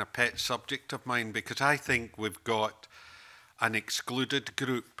a kind of pet subject of mine, because I think we've got an excluded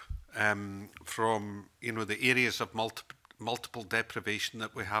group from, you know, the areas of multiple deprivation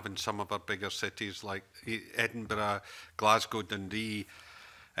that we have in some of our bigger cities like Edinburgh, Glasgow, Dundee.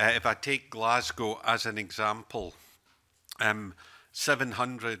 If I take Glasgow as an example,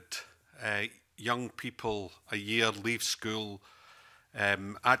 700 young people a year leave school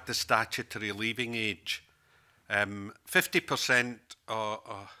at the statutory leaving age. 50%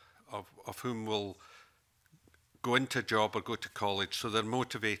 of whom will go into a job or go to college, so they're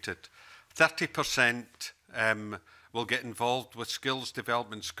motivated. 30% will get involved with Skills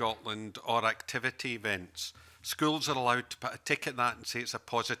Development Scotland or activity events. Schools are allowed to put a tick at that and say it's a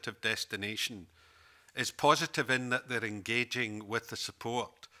positive destination. It's positive in that they're engaging with the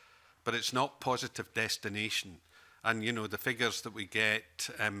support, but it's not positive destination. And, you know, the figures that we get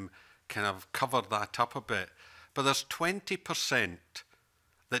kind of cover that up a bit. But there's 20%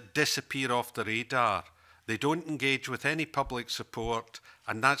 that disappear off the radar. They don't engage with any public support,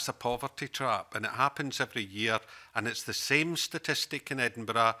 and that's a poverty trap, and it happens every year, and it's the same statistic in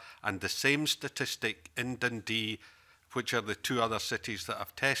Edinburgh and the same statistic in Dundee, which are the two other cities that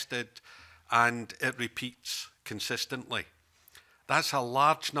I've tested, and it repeats consistently. That's a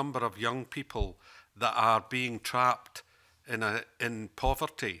large number of young people that are being trapped in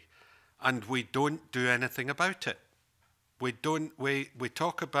poverty, and we don't do anything about it. We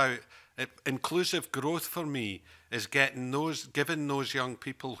talk about it. Inclusive growth for me is giving those young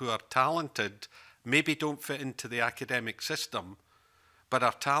people who are talented, maybe don't fit into the academic system, but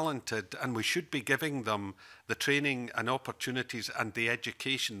are talented, and we should be giving them the training and opportunities and the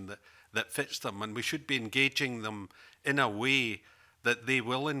education that fits them, and we should be engaging them in a way that they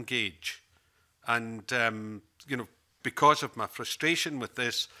will engage. And you know, because of my frustration with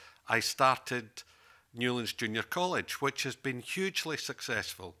this, I started Newlands Junior College, which has been hugely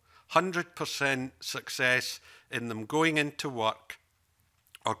successful. 100% success in them going into work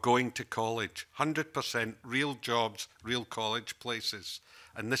or going to college. 100% real jobs, real college places.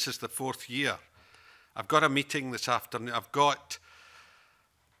 And this is the 4th year. I've got a meeting this afternoon. I've got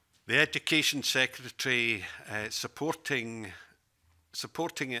the Education Secretary supporting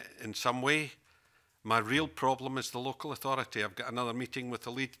it in some way. My real problem is the local authority. I've got another meeting with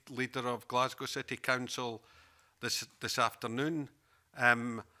the leader of Glasgow City Council this afternoon.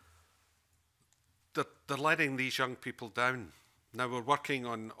 They're letting these young people down. Now we're working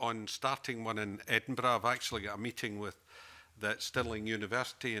on starting one in Edinburgh. I've actually got a meeting with the Stirling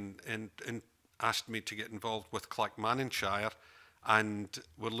University and asked me to get involved with Clackmannanshire, and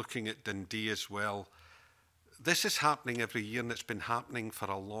we're looking at Dundee as well. This is happening every year, and it's been happening for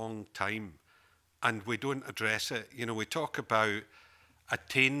a long time. and we don't address it. You know, we talk about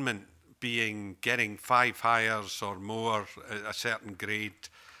attainment being getting 5 hires or more at a certain grade.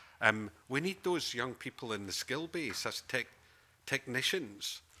 We need those young people in the skill base as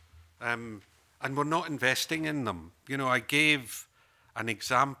technicians, and we're not investing in them. You know, I gave an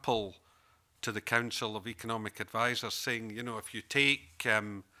example to the Council of Economic Advisors saying, you know, if you take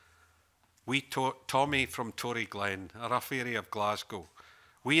Tommy from Tory Glen, a rough area of Glasgow,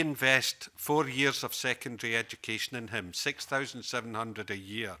 we invest 4 years of secondary education in him, 6,700 a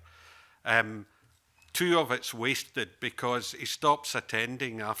year. 2 of it's wasted because he stops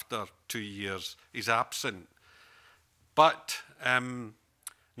attending after 2 years. He's absent. But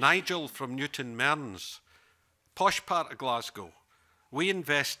Nigel from Newton Mearns, posh part of Glasgow, we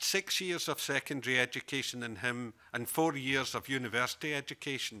invest 6 years of secondary education in him and 4 years of university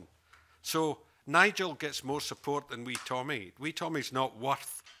education. So Nigel gets more support than wee Tommy. Wee Tommy's not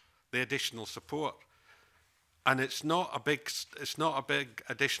worth the additional support. And it's not a big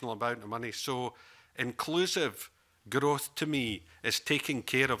additional amount of money. So inclusive growth to me is taking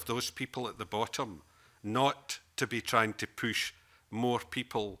care of those people at the bottom, not to be trying to push more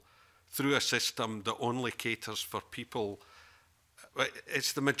people through a system that only caters for people.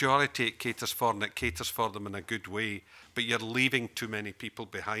 It's the majority it caters for, and it caters for them in a good way, but you're leaving too many people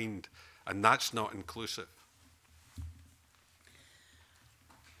behind, and that's not inclusive.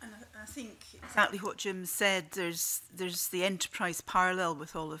 And I think exactly what Jim said, there's the enterprise parallel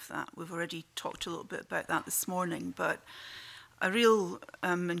with all of that. We've already talked a little bit about that this morning, but a real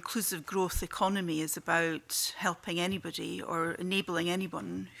inclusive growth economy is about helping anybody or enabling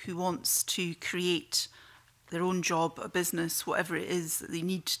anyone who wants to create their own job, a business, whatever it is that they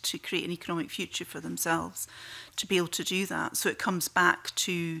need to create an economic future for themselves, to be able to do that. So it comes back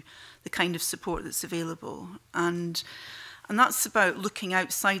to the kind of support that's available. And that's about looking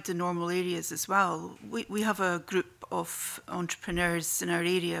outside the normal areas as well. We have a group of entrepreneurs in our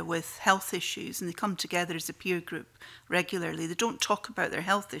area with health issues, and they come together as a peer group regularly. They don't talk about their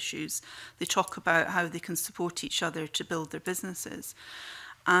health issues. They talk about how they can support each other to build their businesses.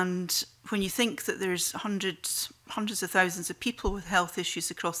 And when you think that there's hundreds of thousands of people with health issues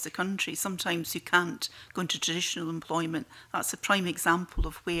across the country, sometimes you can't go into traditional employment. That's a prime example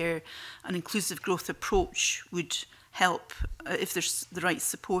of where an inclusive growth approach would help if there's the right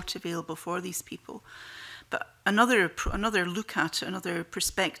support available for these people. But another look at it, another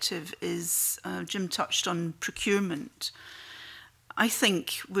perspective is, Jim touched on procurement. I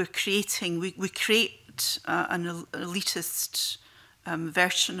think we create an elitist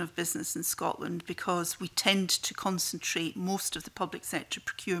version of business in Scotland because we tend to concentrate most of the public sector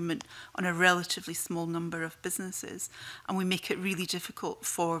procurement on a relatively small number of businesses, and we make it really difficult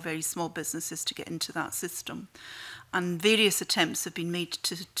for very small businesses to get into that system. And various attempts have been made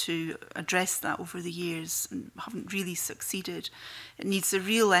to address that over the years and haven't really succeeded. It needs a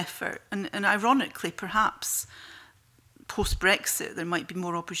real effort, and ironically perhaps post-Brexit there might be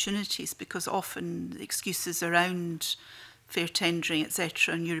more opportunities because often the excuses around fair tendering,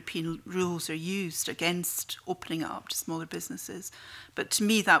 etc., and European rules are used against opening it up to smaller businesses. But to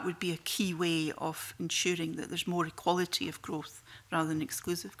me, that would be a key way of ensuring that there's more equality of growth rather than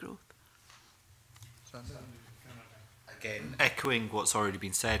exclusive growth. Again, echoing what's already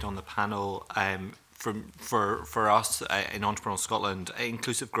been said on the panel, for us in Entrepreneurial Scotland,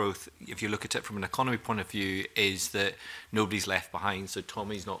 inclusive growth, if you look at it from an economy point of view, is that nobody's left behind. So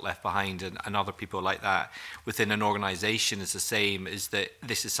Tommy's not left behind, and other people like that within an organisation is the same. Is that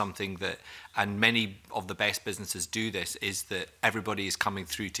this is something that, and many of the best businesses do this, is that everybody is coming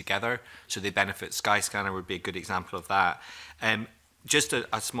through together, so they benefit. Skyscanner would be a good example of that. Just a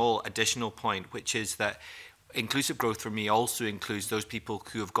small additional point, which is that inclusive growth for me also includes those people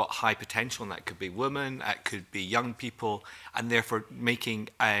who have got high potential, and that could be women, it could be young people, and therefore making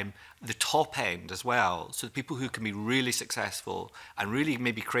the top end as well. So the people who can be really successful and really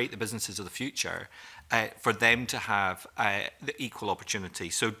maybe create the businesses of the future, for them to have the equal opportunity.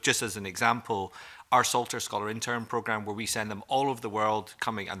 So just as an example, our Salter Scholar Intern programme, where we send them all over the world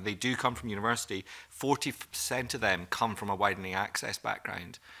coming, and they do come from university, 40% of them come from a widening access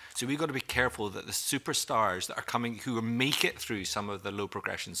background. So we've got to be careful that the superstars that are coming, who make it through some of the low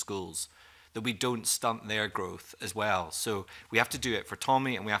progression schools, that we don't stunt their growth as well. So we have to do it for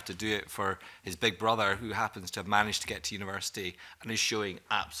Tommy, and we have to do it for his big brother, who happens to have managed to get to university and is showing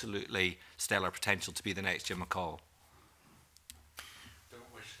absolutely stellar potential to be the next Jim McCall. Don't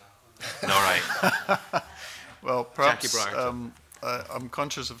wish that on. All right. Well, perhaps I'm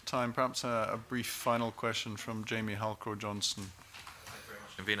conscious of time. Perhaps a brief final question from Jamie Halcrow-Johnson.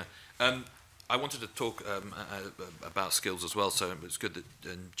 Convener. I wanted to talk about skills as well, so it's good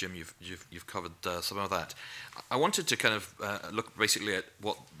that, Jim, you've covered some of that. I wanted to kind of look basically at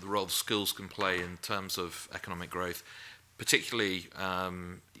what the role of skills can play in terms of economic growth, particularly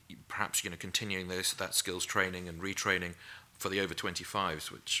perhaps continuing that skills training and retraining for the over 25s,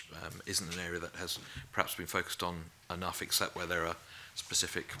 which isn't an area that has perhaps been focused on enough, except where there are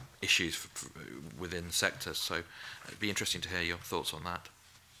specific issues within sectors. So it'd be interesting to hear your thoughts on that.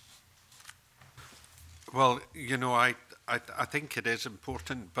 Well, I think it is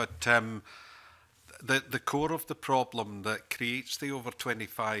important, but the core of the problem that creates the over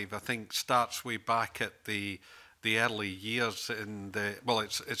 25, I think, starts way back at the early years.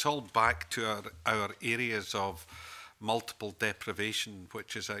 It's all back to our areas of multiple deprivation,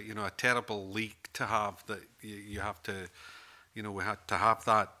 which is a terrible leak to have. That you have to, we had to have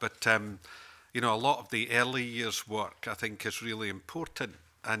that. But a lot of the early years work, I think, is really important.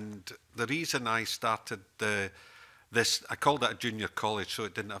 And the reason I started this, I called it a junior college so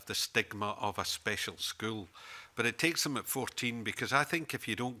it didn't have the stigma of a special school. But it takes them at 14 because I think if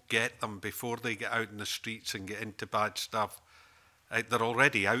you don't get them before they get out in the streets and get into bad stuff, they're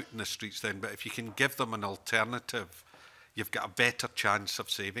already out in the streets then, but if you can give them an alternative, you've got a better chance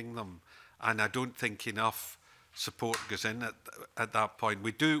of saving them. And I don't think enough support goes in at that point.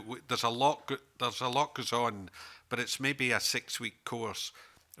 There's a lot goes on, but it's maybe a 6-week course.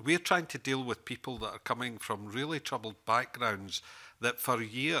 We're trying to deal with people that are coming from really troubled backgrounds that for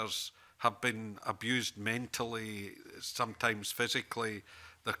years have been abused mentally, sometimes physically.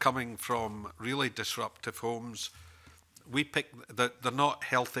 They're coming from really disruptive homes. They're not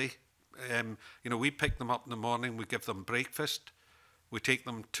healthy. We pick them up in the morning, we give them breakfast, we take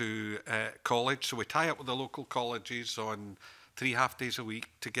them to college, so we tie up with the local colleges on 3 half days a week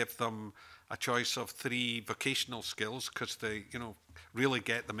to give them a choice of 3 vocational skills because they, really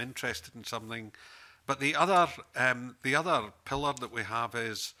get them interested in something. But the other pillar that we have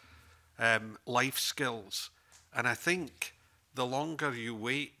is life skills, and I think the longer you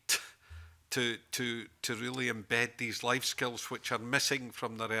wait to really embed these life skills which are missing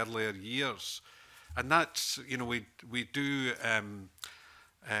from their earlier years, and that's we do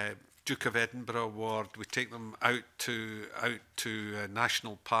Duke of Edinburgh Award. We take them out to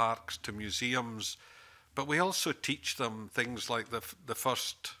national parks, to museums, but we also teach them things like the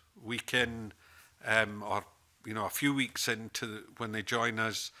first week in, or a few weeks into when they join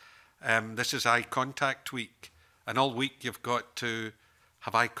us. This is eye contact week, and all week you've got to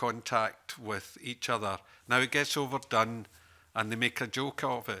have eye contact with each other. Now it gets overdone, and they make a joke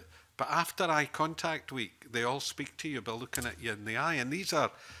of it. But after eye contact week, they all speak to you by looking at you in the eye. And these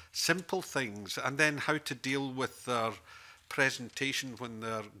are simple things. And then how to deal with their presentation when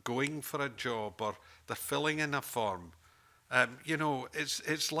they're going for a job or they're filling in a form.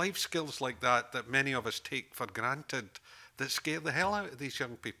 It's life skills like that many of us take for granted that scare the hell out of these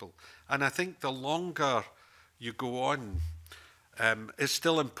young people. And I think the longer you go on, it's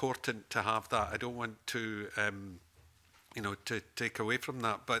still important to have that. I don't want to, to take away from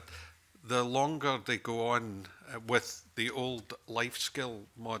that. But the longer they go on with the old life skill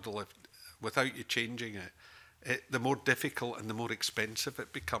model, without you changing it, the more difficult and the more expensive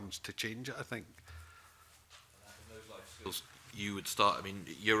it becomes to change it, I think. And those life skills, you would start,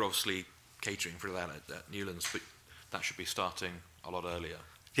 you're obviously catering for that at Newlands, but that should be starting a lot earlier.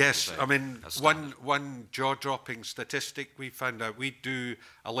 Yes, one jaw-dropping statistic we found out, we do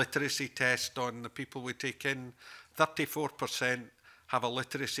a literacy test on the people we take in. 34% have a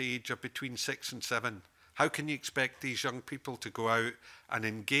literacy age of between 6 and 7. How can you expect these young people to go out and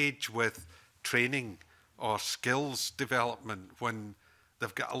engage with training or skills development when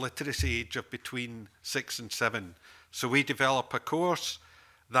they've got a literacy age of between 6 and 7? So we develop a course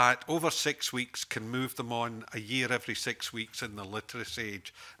that over 6 weeks can move them on a year every 6 weeks in the literacy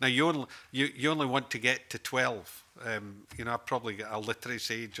age. Now you only want to get to 12. I've probably got a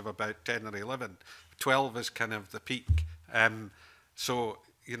literacy age of about 10 or 11. 12 is kind of the peak. So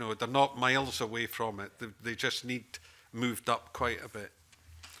they're not miles away from it. They just need moved up quite a bit.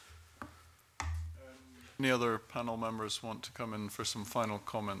 Any other panel members want to come in for some final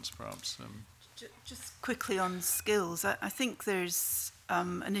comments, perhaps? Just quickly on skills, I think there's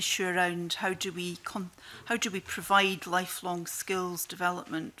an issue around how do we provide lifelong skills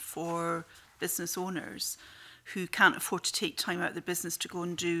development for business owners who can't afford to take time out of their business to go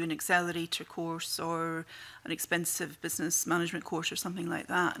and do an accelerator course or an expensive business management course or something like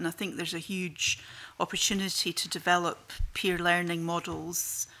that. And I think there's a huge opportunity to develop peer learning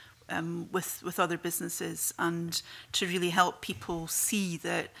models with other businesses, and to really help people see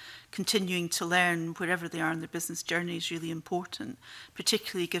that continuing to learn wherever they are in their business journey is really important,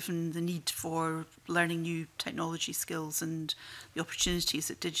 particularly given the need for learning new technology skills and the opportunities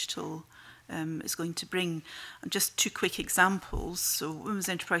that digital is going to bring. And just two quick examples. So Women's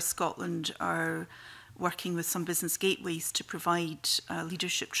Enterprise Scotland are working with some business gateways to provide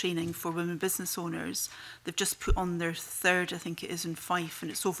leadership training for women business owners. They've just put on their third, I think it is, in Fife,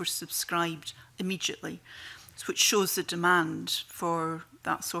 and it's oversubscribed immediately, which shows the demand for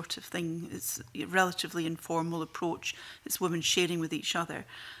that sort of thing. It's a relatively informal approach. It's women sharing with each other,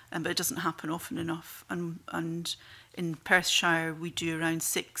 but it doesn't happen often enough. And in Perthshire, we do around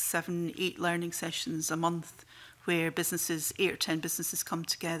 6, 7, 8 learning sessions a month, where businesses, 8 or 10 businesses, come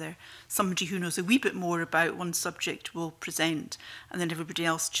together. Somebody who knows a wee bit more about one subject will present, and then everybody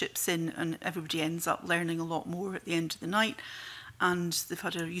else chips in, and everybody ends up learning a lot more at the end of the night. And they've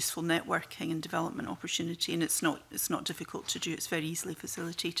had a useful networking and development opportunity, and it's not difficult to do. It's very easily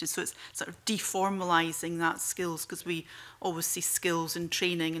facilitated. So it's sort of deformalising that skills, because we always see skills and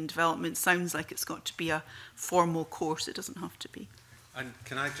training and development sounds like it's got to be a formal course. It doesn't have to be. And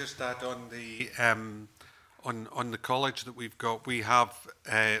can I just add on the on the college that we've got, we have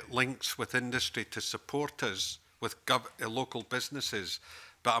links with industry to support us with local businesses.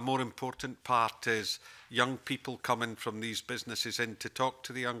 But a more important part is young people coming from these businesses in to talk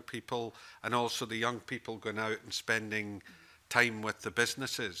to the young people, and also the young people going out and spending time with the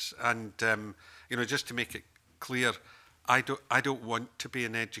businesses. And you know, just to make it clear, I don't want to be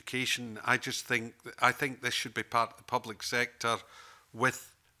in education. I think this should be part of the public sector, with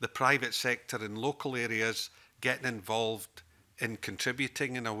the private sector in local areas getting involved in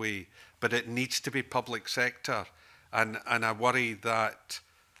contributing in a way. But it needs to be public sector, and I worry that,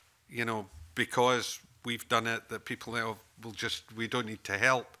 you know, because we've done it, that people we don't need to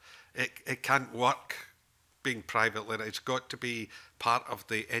help. It can't work being private. It's got to be part of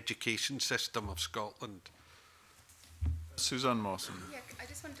the education system of Scotland. Suzanne Mawson. Yeah, I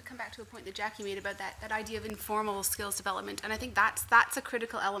just wanted to come back to a point that Jackie made about that idea of informal skills development, and I think that's a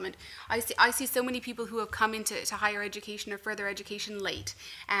critical element. I see so many people who have come into higher education or further education late,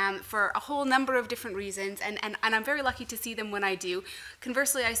 for a whole number of different reasons, and I'm very lucky to see them when I do.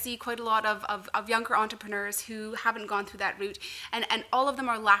 Conversely, I see quite a lot of younger entrepreneurs who haven't gone through that route, and all of them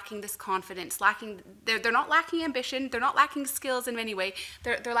are lacking this confidence, they're not lacking ambition, they're not lacking skills in any way,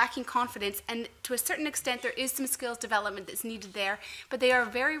 they're lacking confidence, and to a certain extent there is some skills development that's needed there, but they are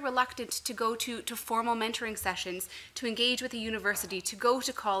very reluctant to go to formal mentoring sessions, to engage with a university, to go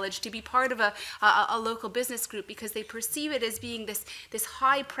to college, to be part of a local business group, because they perceive it as being this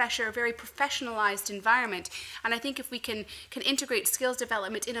high pressure, very professionalized environment. And I think if we can integrate skills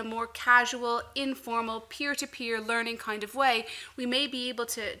development in a more casual, informal, peer-to-peer learning kind of way, we may be able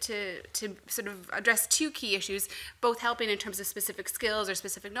to sort of address two key issues, both helping in terms of specific skills or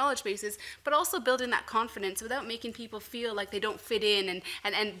specific knowledge bases, but also building that confidence without making people feel like they don't fit in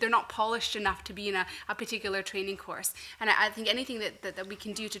and they're not polished enough to be in a particular training course. And I think anything that we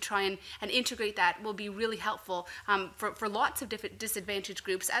can do to try and integrate that will be really helpful for lots of different disadvantaged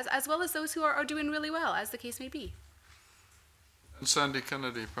groups, as well as those who are doing really well, as the case may be. And Sandy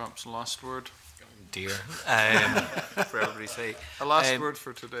Kennedy, perhaps last word. Dear, for everybody's sake. A last word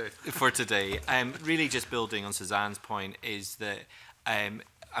for today. For today, really just building on Suzanne's point is that, and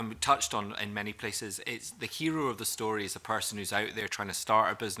touched on in many places, it's the hero of the story is the person who's out there trying to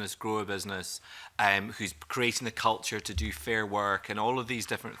start a business, grow a business, who's creating the culture to do fair work and all of these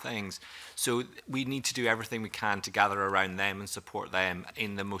different things. So we need to do everything we can to gather around them and support them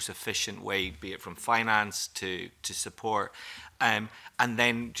in the most efficient way, be it from finance to support. And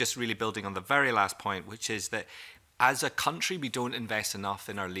then just really building on the very last point, which is that as a country, we don't invest enough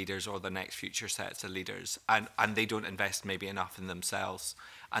in our leaders or the next future sets of leaders, and they don't invest maybe enough in themselves.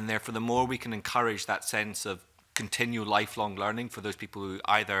 And therefore, the more we can encourage that sense of continual lifelong learning for those people who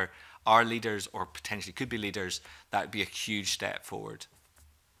either are leaders or potentially could be leaders, that would be a huge step forward.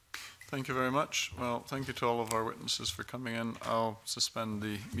 Thank you very much. Well, thank you to all of our witnesses for coming in. I'll suspend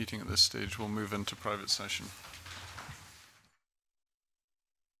the meeting at this stage. We'll move into private session.